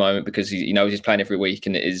competition at the moment, because he knows he's playing every week,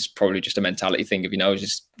 and it is probably just a mentality thing if he knows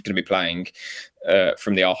he's going to be playing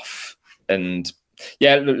from the off. And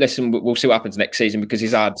yeah, listen, we'll see what happens next season, because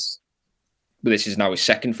this is now his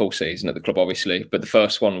second full season at the club, obviously, but the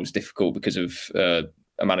first one was difficult because of a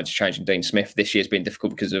manager change in Dean Smith. This year's been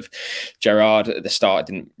difficult because of Gerrard at the start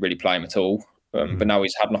didn't really play him at all. But now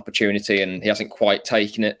he's had an opportunity and he hasn't quite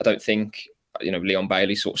taken it, I don't think. Leon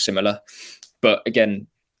Bailey sort of similar. But again,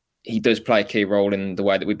 he does play a key role in the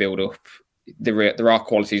way that we build up. There are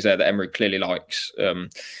qualities there that Emery clearly likes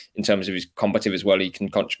in terms of his combative as well. He can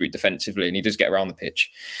contribute defensively and he does get around the pitch.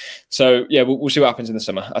 So, yeah, we'll see what happens in the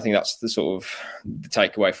summer. I think that's the sort of the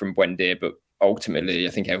takeaway from Buendia. But ultimately, I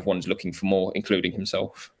think everyone's looking for more, including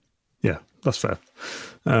himself. Yeah, that's fair.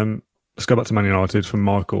 Let's go back to Man United from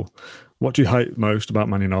Michael. What do you hate most about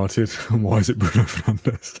Man United, and why is it Bruno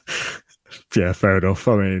Fernandes? Yeah, fair enough.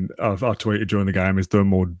 I mean, I tweeted during the game, is there a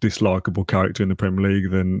more dislikable character in the Premier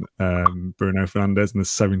League than Bruno Fernandes? And there's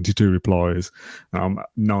 72 replies. I'm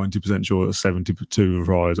 90% sure that 72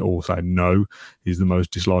 replies all say no, he's the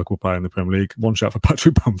most dislikable player in the Premier League. One shout for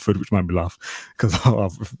Patrick Bamford, which made me laugh, because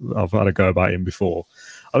I've had a go about him before.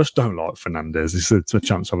 I just don't like Fernandes. It's a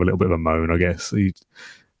chance to have a little bit of a moan, I guess.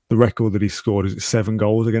 The record that he scored is 7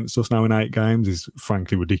 goals against us now in 8 games is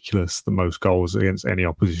frankly ridiculous. The most goals against any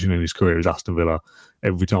opposition in his career is Aston Villa.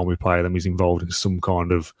 Every time we play them, he's involved in some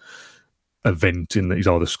kind of event in that he's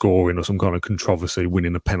either scoring or some kind of controversy,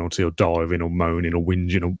 winning a penalty or diving or moaning or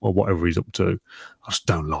whinging or whatever he's up to. I just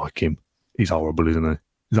don't like him. He's horrible, isn't he?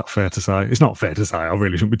 Is that fair to say? It's not fair to say. I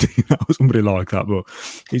really shouldn't be doing that with somebody like that, but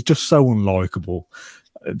he's just so unlikable.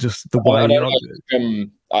 Just the way...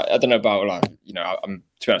 I don't know about, like, I'm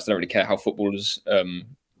to be honest, I don't really care how footballers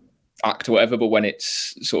act or whatever, but when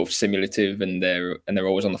it's sort of simulative and they're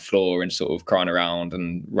always on the floor and sort of crying around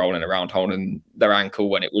and rolling around holding their ankle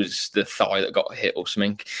when it was the thigh that got hit or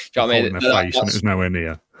something. Do you know what I mean? Their face and it was nowhere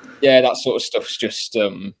near. Yeah, that sort of stuff's just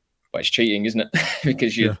it's cheating, isn't it?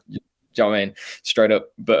 Because you know what I mean? Straight up.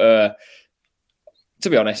 But to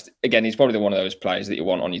be honest, again, he's probably one of those players that you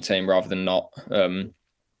want on your team rather than not.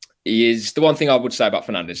 he is. The one thing I would say about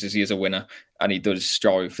Fernandes is he is a winner and he does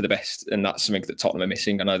strive for the best. And that's something that Tottenham are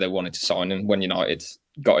missing. I know they wanted to sign him when United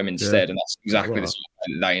got him instead. And that's exactly the sort of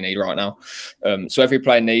player that they need right now. So every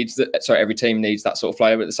player needs that. So every team needs that sort of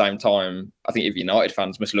player. But at the same time, I think if United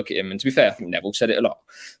fans must look at him, and to be fair, I think Neville said it a lot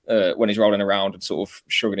when he's rolling around and sort of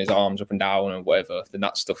shrugging his arms up and down and whatever, then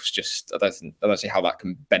that stuff's just, I don't see how that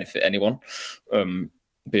can benefit anyone.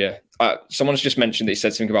 But yeah, someone's just mentioned that he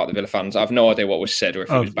said something about the Villa fans. I have no idea what was said or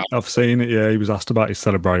if it was bad. I've seen it. Yeah, he was asked about his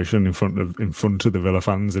celebration in front of the Villa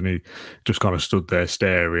fans, and he just kind of stood there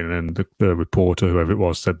staring. And the reporter, whoever it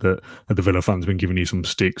was, said that the Villa fans been giving you some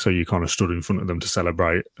stick, so you kind of stood in front of them to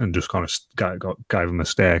celebrate, and just kind of gave them a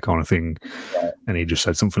stare, kind of thing. Right. And he just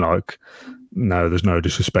said something like, "No, there's no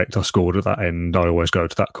disrespect. I scored at that end. I always go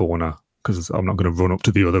to that corner because I'm not going to run up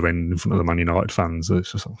to the other end in front of the Man United fans."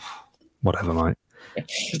 It's just whatever, mate.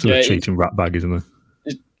 Still a cheating rat bag, isn't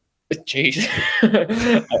it? Jeez.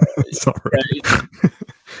 Sorry.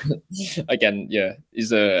 Again, yeah,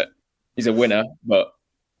 he's a winner, but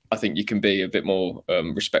I think you can be a bit more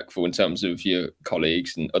respectful in terms of your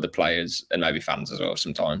colleagues and other players and maybe fans as well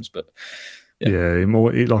sometimes. But yeah, you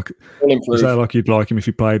say like you'd like him if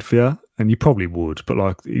he played for you, and you probably would, but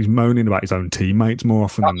like he's moaning about his own teammates more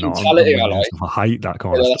often than not. I hate that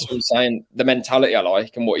kind of stuff. That's what I'm saying. The mentality I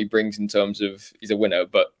like and what he brings in terms of he's a winner,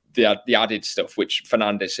 but the added stuff which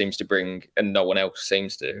Fernandes seems to bring and no one else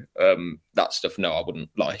seems to, that stuff, no, I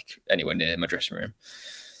wouldn't like anywhere near my dressing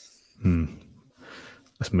room.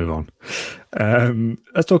 Let's move on.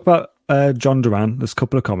 Let's talk about John Duran. There's a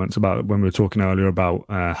couple of comments about when we were talking earlier about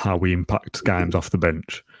how we impact games off the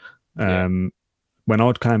bench. When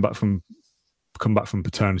I'd come back from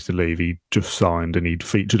paternity leave, he just signed and he'd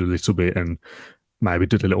featured a little bit and maybe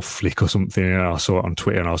did a little flick or something. And I saw it on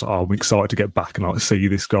Twitter and I was like, I'm excited to get back and like see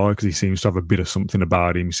this guy because he seems to have a bit of something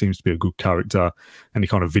about him. He seems to be a good character. Any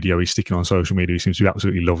kind of video he's sticking on social media, he seems to be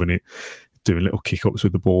absolutely loving it. Doing little kick-ups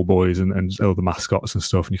with the ball boys and all the mascots and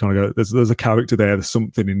stuff. And you kind of go, there's a character there. There's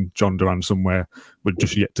something in John Duran somewhere. We're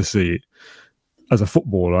just yet to see it. As a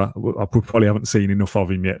footballer, I probably haven't seen enough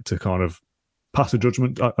of him yet to kind of pass a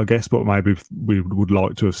judgment, I guess, but maybe we would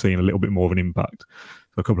like to have seen a little bit more of an impact.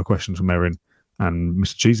 So a couple of questions from Erin and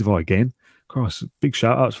Mr. Cheesify again. Christ, big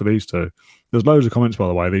shout-outs for these two. There's loads of comments, by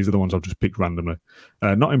the way. These are the ones I've just picked randomly.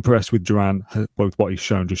 Not impressed with Duran, both what he's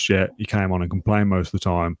shown just yet. He came on and complained most of the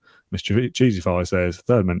time. Mr. Cheesify says,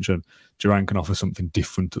 third mention, Duran can offer something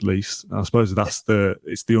different at least. I suppose it's the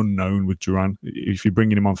unknown with Duran. If you're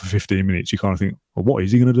bringing him on for 15 minutes, you kind of think, well, what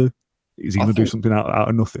is he going to do? Is he going to do something out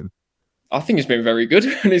of nothing? I think it's been very good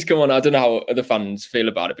when he's come on. I don't know how other fans feel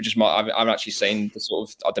about it, but I've actually seen the sort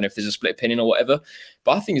of, I don't know if there's a split opinion or whatever,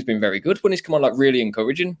 but I think it's been very good when he's come on, like really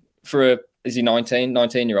encouraging for is he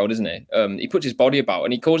 19-year-old, isn't he? He puts his body about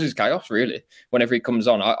and he causes chaos really whenever he comes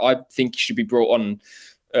on. I think he should be brought on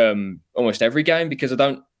almost every game because I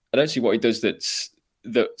don't see what he does that's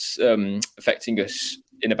affecting us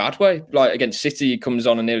in a bad way. Like against City, he comes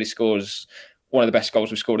on and nearly scores one of the best goals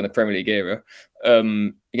we've scored in the Premier League era.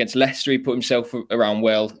 Against Leicester, he put himself around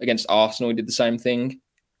well. Against Arsenal, he did the same thing.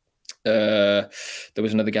 There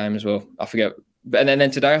was another game as well. I forget. And then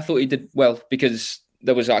today, I thought he did well because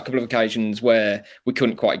there was a couple of occasions where we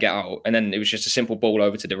couldn't quite get out. And then it was just a simple ball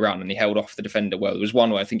over to Duran and he held off the defender well. There was one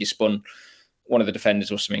where I think he spun one of the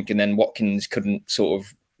defenders or something. And then Watkins couldn't sort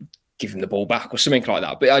of give him the ball back or something like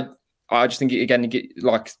that. But I just think, again,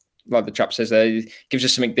 like the chap says there, it gives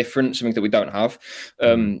us something different, something that we don't have.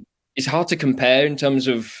 It's hard to compare in terms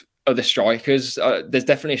of other strikers. There's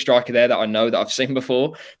definitely a striker there that I know that I've seen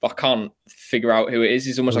before, but I can't figure out who it is.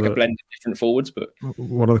 He's almost like a blend of different forwards. But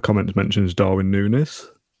one of the comments mentions Darwin Núñez.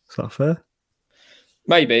 Is that fair?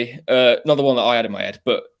 Maybe. Not the one that I had in my head,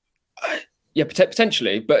 but yeah,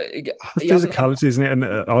 potentially. But physicality, isn't it? And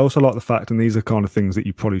I also like the fact, and these are kind of things that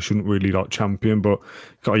you probably shouldn't really like champion, but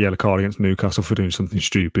got a yellow card against Newcastle for doing something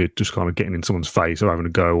stupid, just kind of getting in someone's face or having a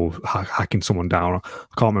go or hacking someone down.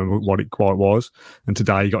 I can't remember what it quite was. And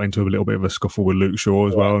today he got into a little bit of a scuffle with Luke Shaw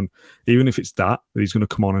as well. And even if it's that he's going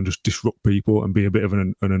to come on and just disrupt people and be a bit of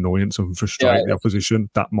an annoyance and frustrate the opposition,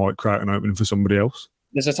 that might create an opening for somebody else.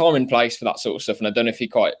 There's a time and place for that sort of stuff, and I don't know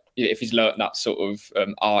if he's learnt that sort of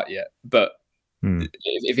art yet, but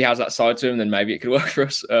if he has that side to him, then maybe it could work for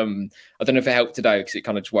us. I don't know if it helped today because it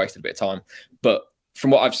kind of just wasted a bit of time. But from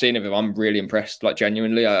what I've seen of him, I'm really impressed. Like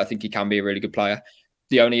genuinely, I think he can be a really good player.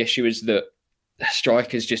 The only issue is that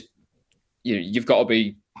strikers just, you've got to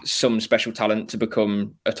be some special talent to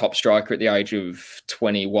become a top striker at the age of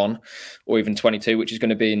 21 or even 22, which is going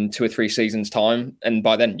to be in 2 or 3 seasons' time. And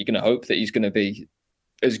by then, you're going to hope that he's going to be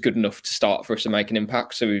as good enough to start for us to make an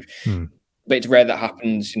impact. So but it's rare that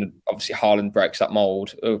happens. You know, obviously Haaland breaks that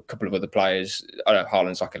mould. A couple of other players, I know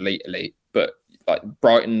Haaland's like elite, but like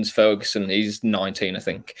Brighton's Ferguson, he's 19, I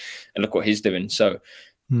think, and look what he's doing. So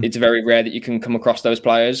it's very rare that you can come across those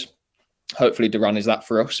players. Hopefully Duran is that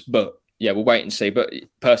for us, but yeah, we'll wait and see. But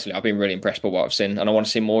personally, I've been really impressed by what I've seen, and I want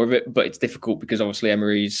to see more of it. But it's difficult because obviously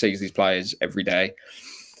Emery sees these players every day.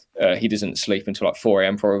 He doesn't sleep until like 4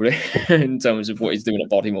 a.m. probably in terms of what he's doing at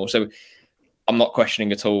Bodymore. So I'm not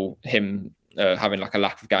questioning at all him having like a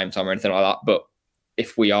lack of game time or anything like that. But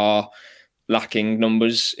if we are lacking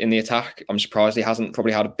numbers in the attack, I'm surprised he hasn't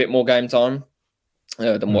probably had a bit more game time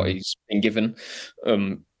than what he's been given.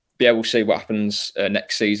 Yeah, we'll see what happens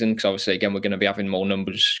next season, because obviously, again, we're going to be having more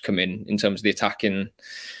numbers come in terms of the attacking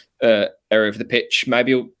area of the pitch.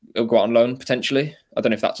 Maybe he'll go out on loan, potentially. I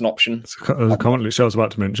don't know if that's an option. There's a comment which I was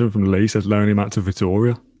about to mention from Lee, says loan him out to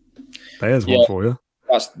Victoria. There's one for you.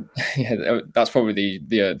 That's probably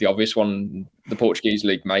the obvious one the Portuguese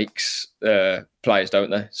league makes players,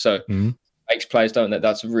 don't they? So makes players, don't they?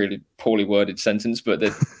 That's a really poorly worded sentence, but you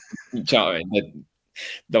know what I mean?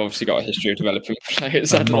 They've obviously got a history of developing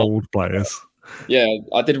players. Mould players. Yeah,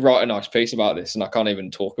 I did write a nice piece about this, and I can't even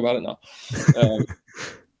talk about it now.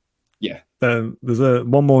 Yeah. There's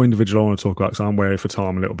one more individual I want to talk about, because I'm wary for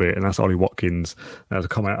time a little bit, and that's Ollie Watkins. There's a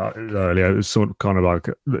comment earlier. It's sort of kind of like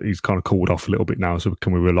he's kind of cooled off a little bit now. So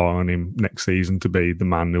can we rely on him next season to be the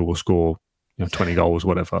man who will score 20 goals,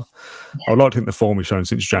 whatever? I would like to think the form he's shown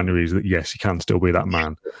since January is that, yes, he can still be that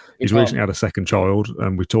man. He's recently had a second child,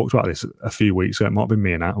 and we talked about this a few weeks ago. It might have been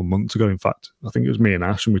me and Ash, or months ago, in fact. I think it was me and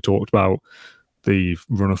Ash, and we talked about the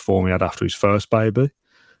run of form he had after his first baby,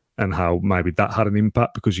 and how maybe that had an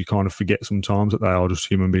impact, because you kind of forget sometimes that they are just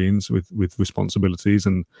human beings with responsibilities.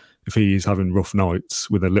 And if he is having rough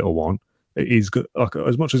nights with a little one, it is good. Like,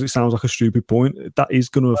 as much as it sounds like a stupid point, that is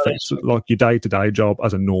going to affect like your day-to-day job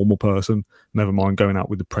as a normal person. Never mind going out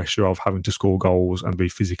with the pressure of having to score goals and be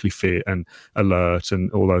physically fit and alert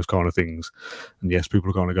and all those kind of things. And yes, people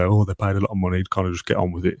are going to go, oh, they paid a lot of money to kind of just get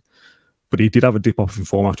on with it. But he did have a dip off in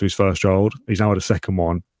form after his first child. He's now had a second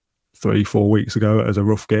one 3-4 weeks ago as a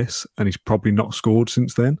rough guess, and he's probably not scored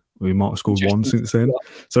since then. Or he might have scored one since then.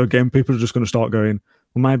 So again, people are just going to start going,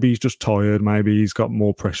 well, maybe he's just tired, maybe he's got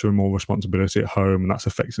more pressure and more responsibility at home, and that's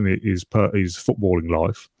affecting his footballing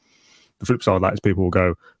life. The flip side of that is people will go,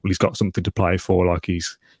 well, he's got something to play for, like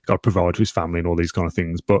he's got to provide for his family and all these kind of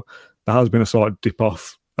things. But there has been a slight dip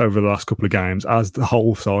off over the last couple of games, as the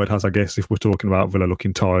whole side has, I guess, if we're talking about Villa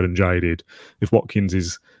looking tired and jaded. If Watkins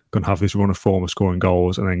is going to have this run of form of scoring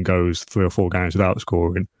goals and then goes 3 or 4 games without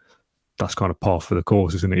scoring, that's kind of par for the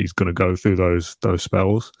course, isn't it? He's going to go through those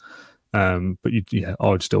spells. But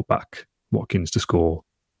I'd still back Watkins to score.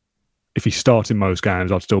 If he's starting most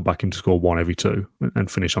games, I'd still back him to score 1 every 2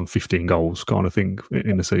 and finish on 15 goals kind of thing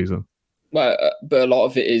in the season. Well, but a lot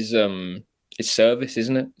of it is service,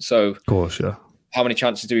 isn't it? So, of course, yeah. How many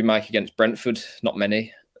chances do we make against Brentford? Not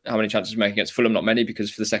many. How many chances we make against Fulham? Not many,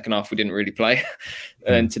 because for the second half we didn't really play.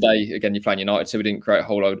 And today, again, you're playing United, so we didn't create a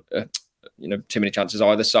whole load, too many chances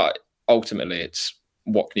either. So ultimately, it's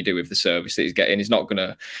what can you do with the service that he's getting? He's not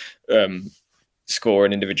going to score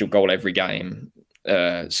an individual goal every game.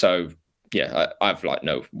 So yeah, I have like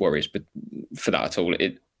no worries, but for that at all.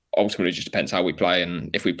 It ultimately just depends how we play,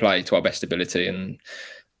 and if we play to our best ability and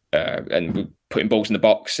we're putting balls in the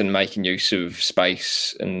box and making use of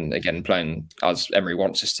space, and again playing as Emery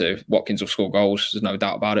wants us to, Watkins will score goals. There's no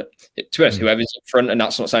doubt about it. To be honest, whoever's up front, and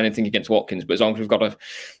that's not saying anything against Watkins, but as long as we've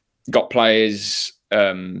got players,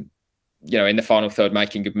 in the final third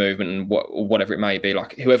making good movement and whatever it may be,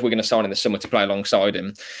 like whoever we're going to sign in the summer to play alongside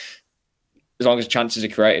him, as long as chances are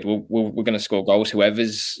created, we're going to score goals. Whoever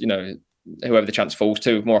the chance falls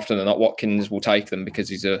to, more often than not, Watkins will take them, because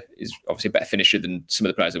he's obviously a better finisher than some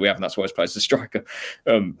of the players that we have, and that's why he's played as a striker.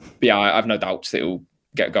 But yeah, I have no doubts that he'll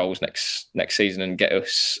get goals next season and get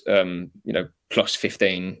us, plus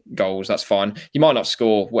 15 goals. That's fine. He might not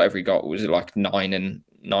score whatever he got. Was it like 9 and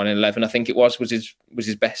 11? I think it was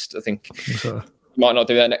his best. I think so. He might not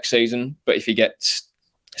do that next season, but if he gets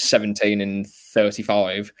 17 and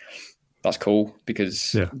 35. That's cool,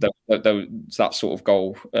 because that's that sort of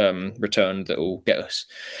goal return that will get us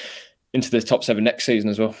into the top 7 next season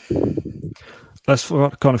as well. Let's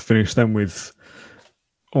kind of finish then with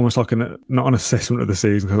almost like not an assessment of the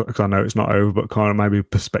season, because I know it's not over, but kind of maybe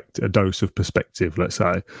a dose of perspective, let's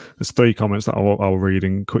say. There's 3 comments that I'll read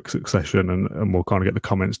in quick succession, and we'll kind of get the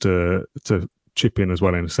comments to chip in as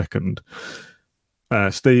well in a second.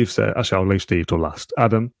 Steve said, actually, I'll leave Steve till last.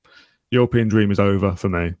 Adam, European dream is over for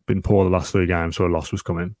me. Been poor the last 3 games, so a loss was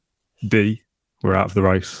coming. D, we're out of the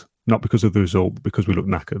race. Not because of the result, but because we look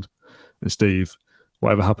knackered. And Steve,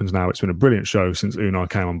 whatever happens now, it's been a brilliant show since Unai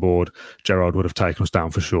came on board. Gerrard would have taken us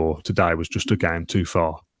down for sure. Today was just a game too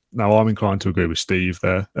far. Now, I'm inclined to agree with Steve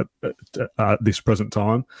there at this present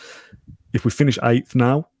time. If we finish 8th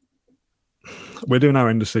now, we're doing our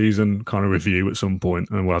end of season kind of review at some point,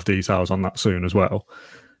 and we'll have details on that soon as well.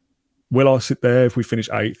 Will I sit there if we finish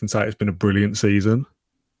 8th and say it's been a brilliant season?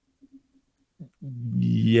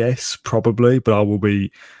 Yes, probably, but I will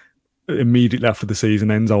be immediately after the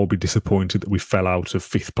season ends, I will be disappointed that we fell out of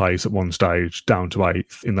 5th place at one stage down to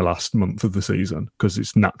 8th in the last month of the season, because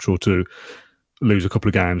it's natural to lose a couple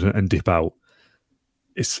of games and dip out.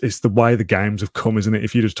 It's the way the games have come, isn't it?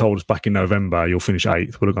 If you just told us back in November you'll finish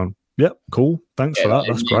 8th, we'd have gone, yep, cool, thanks for that.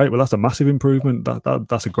 That's great. Well, that's a massive improvement.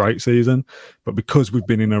 That's a great season. But because we've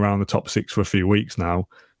been in around the top 6 for a few weeks now,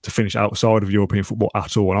 to finish outside of European football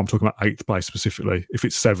at all, and I'm talking about 8th place specifically. If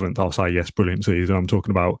it's 7th, I'll say yes, brilliant season. I'm talking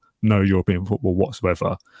about no European football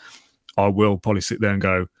whatsoever. I will probably sit there and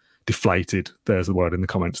go, deflated. There's the word in the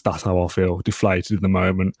comments. That's how I feel. Deflated in the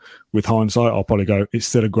moment. With hindsight, I'll probably go, it's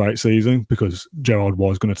still a great season because Gerrard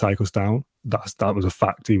was going to take us down. That was a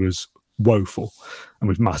fact. He was woeful, and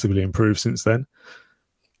we've massively improved since then.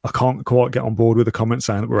 I can't quite get on board with the comment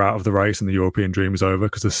saying that we're out of the race and the European dream is over,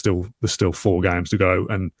 because there's still 4 games to go.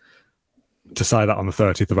 And to say that on the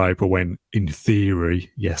 30th of April, when in theory,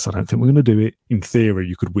 yes, I don't think we're going to do it. In theory,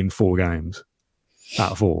 you could win 4 games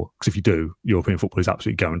out of 4, because if you do, European football is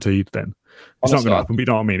absolutely guaranteed. Then it's not going to happen. But you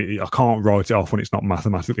know what I mean? I can't write it off when it's not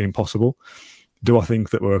mathematically impossible. Do I think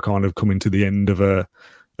that we're kind of coming to the end of a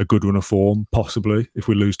good run of form? Possibly. If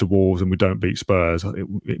we lose to Wolves and we don't beat Spurs,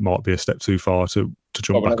 it might be a step too far to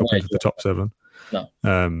jump back up into the top 7.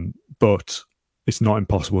 No. But it's not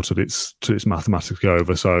impossible till it's mathematically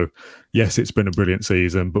over. So yes, it's been a brilliant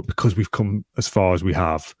season, but because we've come as far as we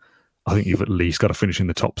have, I think you've at least got to finish in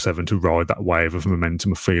the top 7 to ride that wave of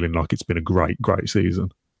momentum of feeling like it's been a great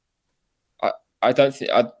season. I don't think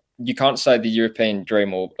you can't say the European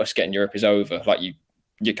dream or us getting Europe is over. Like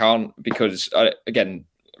you can't, because again,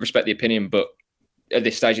 respect the opinion, but at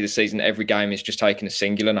this stage of the season, every game is just taken as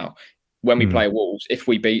singular now. When we play Wolves, if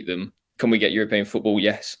we beat them, can we get European football?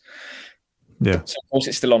 Yes. Yeah. So of course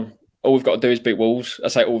it's still on. All we've got to do is beat Wolves. I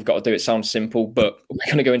say all we've got to do, it sounds simple, but we're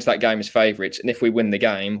going to go into that game as favourites. And if we win the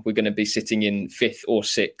game, we're going to be sitting in 5th or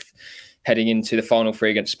 6th, heading into the final 3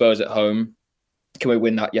 against Spurs at home. Can we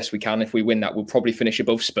win that? Yes, we can. If we win that, we'll probably finish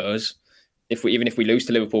above Spurs. Even if we lose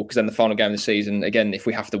to Liverpool, because then the final game of the season, again, if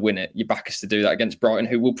we have to win it, you back us to do that against Brighton,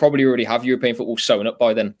 who will probably already have European football sewn up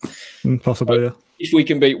by then. Possibly, yeah. If we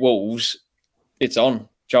can beat Wolves, it's on. Do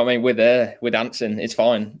you know what I mean? We're there. We're dancing. It's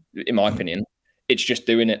fine, in my opinion. It's just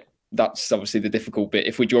doing it. That's obviously the difficult bit.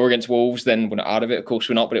 If we draw against Wolves, then we're not out of it. Of course,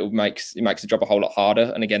 we're not, but it makes the job a whole lot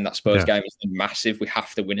harder. And again, that Spurs game is massive. We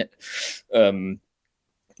have to win it. But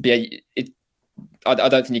yeah, I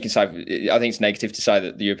don't think you can say. I think it's negative to say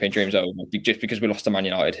that the European dream's over just because we lost to Man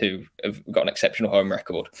United, who have got an exceptional home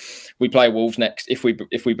record. We play Wolves next. If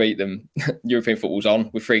we beat them, European football's on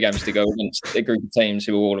with 3 games to go against a group of teams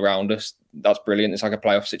who are all around us. That's brilliant. It's like a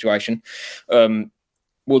playoff situation.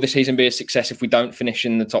 Will this season be a success if we don't finish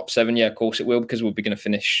in the top 7? Yeah, of course it will, because we'll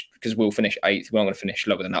finish 8th. We're not going to finish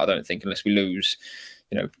lower than that, I don't think, unless we lose,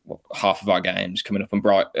 half of our games coming up, and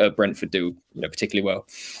Brentford do, particularly well.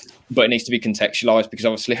 But it needs to be contextualised, because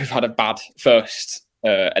obviously we've had a bad first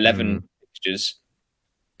 11 fixtures.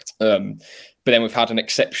 But then we've had an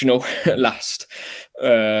exceptional last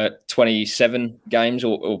 27 games,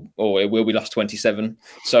 or it will be last 27.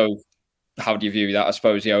 So how do you view that? I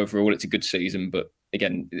suppose overall it's a good season, but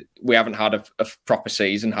again, we haven't had a proper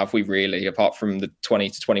season, have we really? Apart from the 20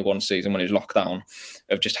 to 21 season when it was lockdown,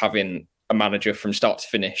 of just having a manager from start to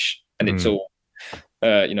finish, and it's all,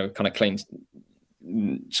 kind of clean,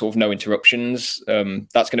 sort of no interruptions.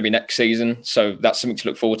 That's going to be next season, so that's something to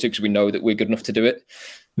look forward to, because we know that we're good enough to do it.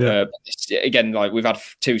 Yeah. Again, like we've had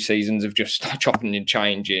 2 seasons of just chopping and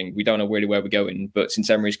changing. We don't know really where we're going, but since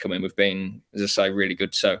Emery's come in, we've been, as I say, really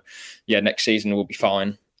good. So yeah, next season will be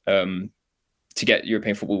fine. To get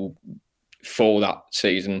European football for that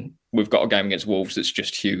season, we've got a game against Wolves that's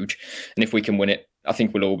just huge, and if we can win it, I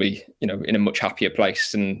think we'll all be, in a much happier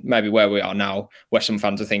place than maybe where we are now, where some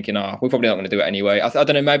fans are thinking, we're probably not going to do it anyway. I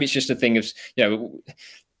don't know, maybe it's just a thing of,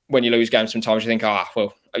 when you lose games, sometimes you think,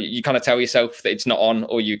 well, you kind of tell yourself that it's not on,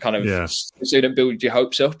 or you kind of so you don't build your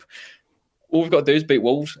hopes up. All we've got to do is beat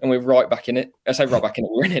Wolves, and we're right back in it. I say right back in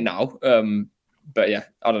it, we're in it now. But yeah,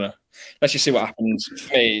 I don't know. Let's just see what happens.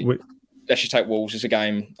 For me, let's just take Wolves as a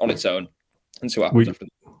game on its own and see what happens after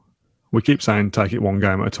that. we keep saying take it one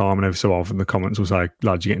game at a time, and every so often the comments will say,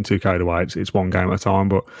 lads, you're getting too carried away. It's one game at a time.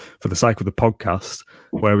 But for the sake of the podcast,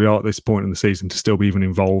 where we are at this point in the season, to still be even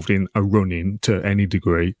involved in a run-in to any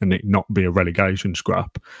degree and it not be a relegation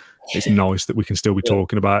scrap, it's nice that we can still be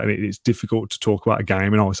talking about it. It's difficult to talk about a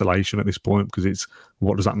game in isolation at this point because it's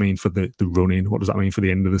what does that mean for the run-in? What does that mean for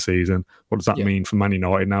the end of the season? What does that mean for Man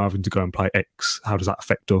United now having to go and play X? How does that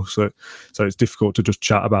affect us? So it's difficult to just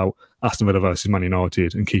chat about Aston Villa versus Man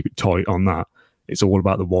United and keep it tight on that. It's all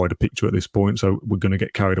about the wider picture at this point. So we're going to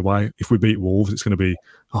get carried away. If we beat Wolves, it's going to be,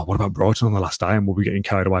 oh, what about Brighton on the last day? And we'll be getting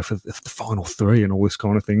carried away for the final three and all this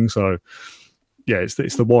kind of thing. So yeah, it's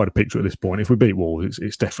the wider picture at this point. If we beat Wolves,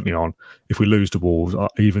 it's definitely on. If we lose to Wolves,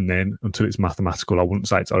 even then, until it's mathematical, I wouldn't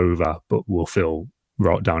say it's over, but we'll feel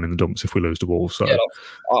right down in the dumps if we lose to Wolves. So yeah,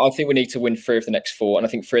 I think we need to win 3 of the next 4, and I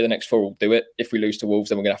think 3 of the next 4 will do it. If we lose to Wolves,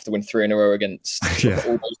 then we're going to have to win 3 in a row against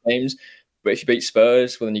all those games. But if you beat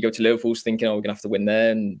Spurs, well, then you go to Liverpool's thinking, oh, we're going to have to win there,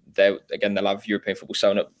 and they'll have European football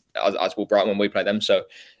sewn up, as will Brighton when we play them. So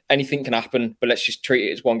anything can happen, but let's just treat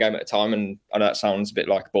it as one game at a time. And I know that sounds a bit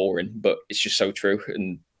like boring, but it's just so true.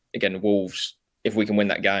 And again, Wolves, if we can win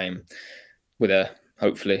that game, we're there,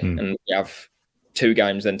 hopefully. And we have 2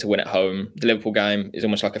 games then to win at home. The Liverpool game is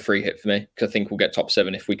almost like a free hit for me because I think we'll get top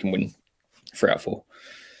 7 if we can win 3 out of 4.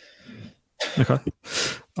 Okay.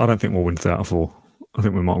 I don't think we'll win 3 out of 4. I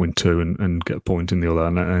think we might win 2 and get a point in the other,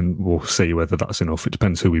 and we'll see whether that's enough. It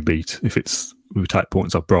depends who we beat. If we take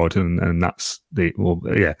points off Brighton, and that's we'll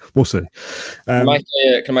see. Are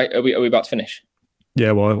we about to finish?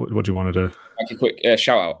 Yeah. Well, what do you want to do? Make a quick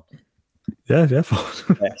shout out. Yeah,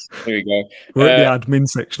 fine. Yes, here we go. We're at the admin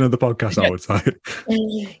section of the podcast, I would say.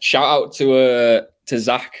 Shout out to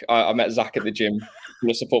Zach. I met Zach at the gym. For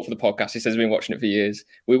the support for the podcast. He says he's been watching it for years.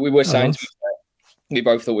 We were saying we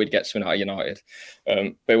both thought we'd get something out of United,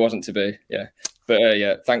 but it wasn't to be. Yeah,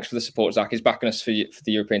 but thanks for the support, Zach. He's backing us for the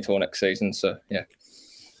European tour next season. So yeah,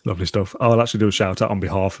 lovely stuff. I'll actually do a shout out on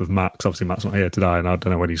behalf of Max. Obviously, Matt's not here today, and I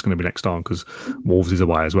don't know when he's going to be next time because Wolves is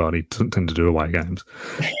away as well, and he doesn't tend to do away games.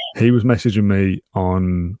 He was messaging me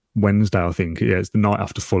on Wednesday, I think. Yeah, it's the night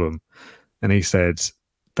after Fulham, and he said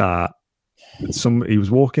that he was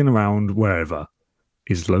walking around wherever,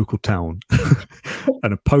 his local town,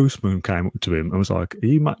 and a postman came up to him and was like, "Are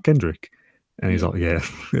you Matt Kendrick?" And he's like, "Yeah,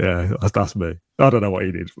 that's me." I don't know what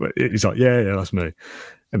he did, but he's like, "Yeah, that's me."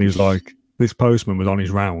 And he was like, this postman was on his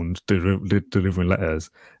round delivering letters,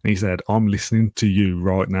 and he said, "I'm listening to you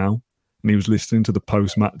right now." And he was listening to the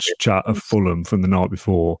post-match chat of Fulham from the night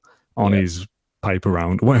before on his paper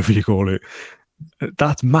round, whatever you call it.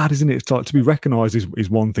 That's mad, isn't it? It's like, to be recognised is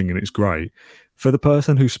one thing, and it's great. For the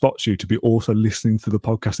person who spots you to be also listening to the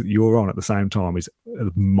podcast that you're on at the same time is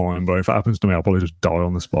mind blowing. If that happens to me, I'll probably just die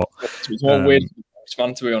on the spot. It's one weird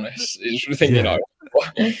man, to be honest. It's thinking, I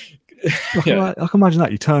can imagine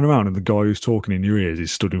that. You turn around and the guy who's talking in your ears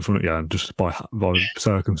is stood in front of you, and just by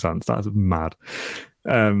circumstance, that's mad.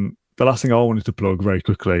 The last thing I wanted to plug very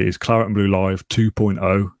quickly is Claret and Blue Live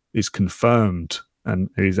 2.0 is confirmed and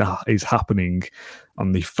is happening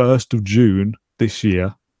on the 1st of June this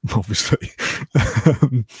year. Obviously,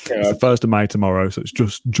 it's the 1st of May tomorrow, so it's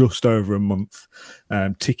just over a month.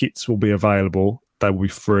 Tickets will be available. They will be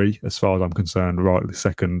free as far as I'm concerned right this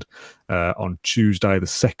second. On Tuesday the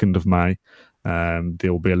 2nd of May,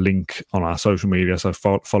 there will be a link on our social media, so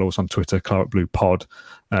follow us on Twitter, Claret Blue Pod,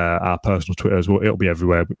 our personal Twitter as well. It'll be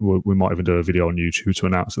everywhere. We might even do a video on YouTube to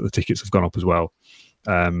announce that the tickets have gone up as well.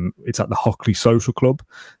 It's at the Hockley Social Club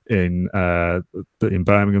in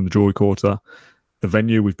Birmingham, the Jewellery Quarter. The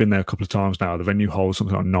venue, we've been there a couple of times now. The venue holds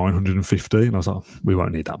something like 950, and I was like, we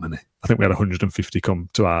won't need that many. I think we had 150 come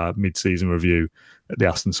to our mid-season review at the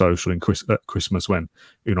Aston Social at Christmas when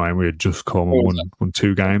Unai Emery had just come and won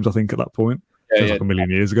 2 games, I think, at that point. Feels like a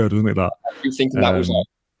million years ago, doesn't it, that? You think that was like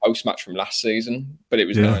a post-match from last season, but it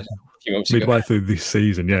was nice. Midway through this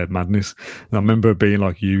season, madness. And I remember being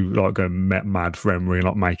like going mad for Emery and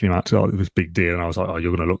like making him out to like this big deal, and I was like, "Oh,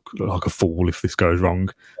 you're going to look like a fool if this goes wrong."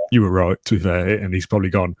 You were right, to be fair, and he's probably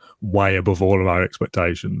gone way above all of our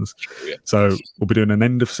expectations. Yeah. So we'll be doing an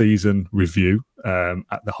end of season review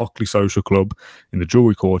at the Hockley Social Club in the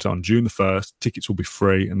Jewellery Quarter on June the 1st. Tickets will be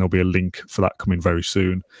free, and there'll be a link for that coming very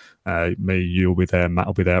soon. You'll be there, Matt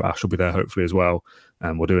will be there, Ash will be there hopefully as well.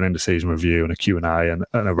 And we'll do an end of season review and a Q&A and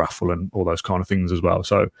a raffle and all those kind of things as well.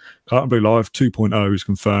 So Claret and Blue Live 2.0 is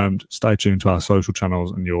confirmed. Stay tuned to our social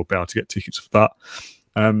channels and you'll be able to get tickets for that.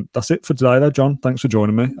 That's it for today though, John. Thanks for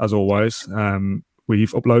joining me as always.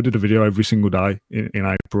 We've uploaded a video every single day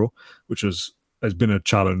in April, which has been a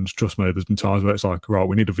challenge. Trust me, there's been times where it's like, right,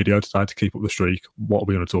 we need a video today to keep up the streak. What are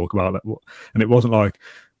we going to talk about? And it wasn't like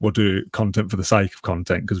we'll do content for the sake of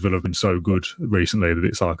content because Villa have been so good recently that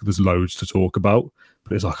it's like there's loads to talk about.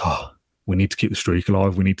 But it's like, oh, we need to keep the streak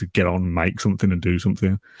alive. We need to get on, make something, and do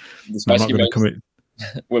something. We're not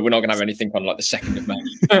going to have anything on like the 2nd of May.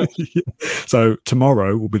 Yeah. So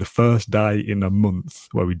tomorrow will be the first day in a month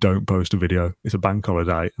where we don't post a video. It's a bank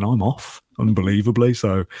holiday and I'm off, unbelievably.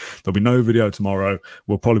 So there'll be no video tomorrow.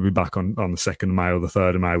 We'll probably be back on the 2nd of May or the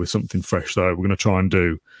 3rd of May with something fresh. So we're going to try and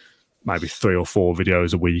do maybe 3 or 4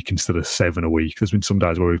 videos a week instead of 7 a week. There's been some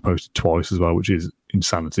days where we've posted twice as well, which is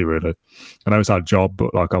insanity, really. I know it's our job,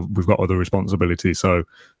 but like we've got other responsibilities. So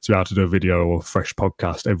to be able to do a video or a fresh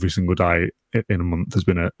podcast every single day in a month has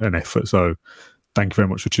been an effort. So thank you very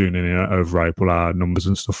much for tuning in over April. Our numbers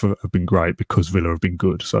and stuff have been great because Villa have been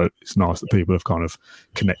good. So it's nice that people have kind of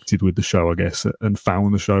connected with the show, I guess, and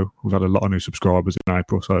found the show. We've had a lot of new subscribers in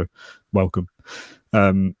April, so welcome.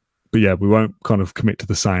 But yeah, we won't kind of commit to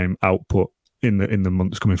the same output in the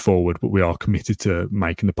months coming forward, but we are committed to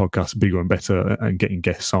making the podcast bigger and better and getting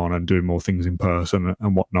guests on and doing more things in person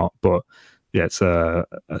and whatnot. But yeah, it's a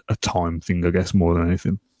time thing, I guess, more than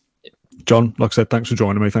anything. John, like I said, thanks for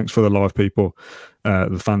joining me. Thanks for the live people,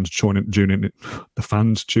 the fans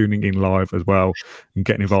tuning in live as well, and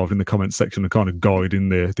getting involved in the comments section and kind of guiding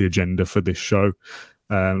the agenda for this show.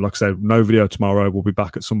 Like I said, no video tomorrow. We'll be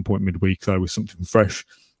back at some point midweek though with something fresh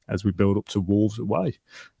as we build up to Wolves away.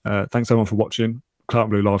 Thanks everyone for watching. Claret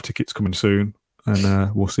and Blue live tickets coming soon,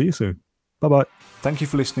 and we'll see you soon. Bye-bye. Thank you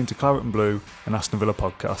for listening to Claret and Blue, an Aston Villa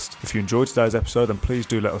podcast. If you enjoyed today's episode, then please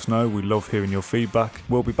do let us know. We love hearing your feedback.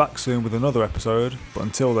 We'll be back soon with another episode, but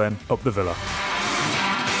until then, up the Villa.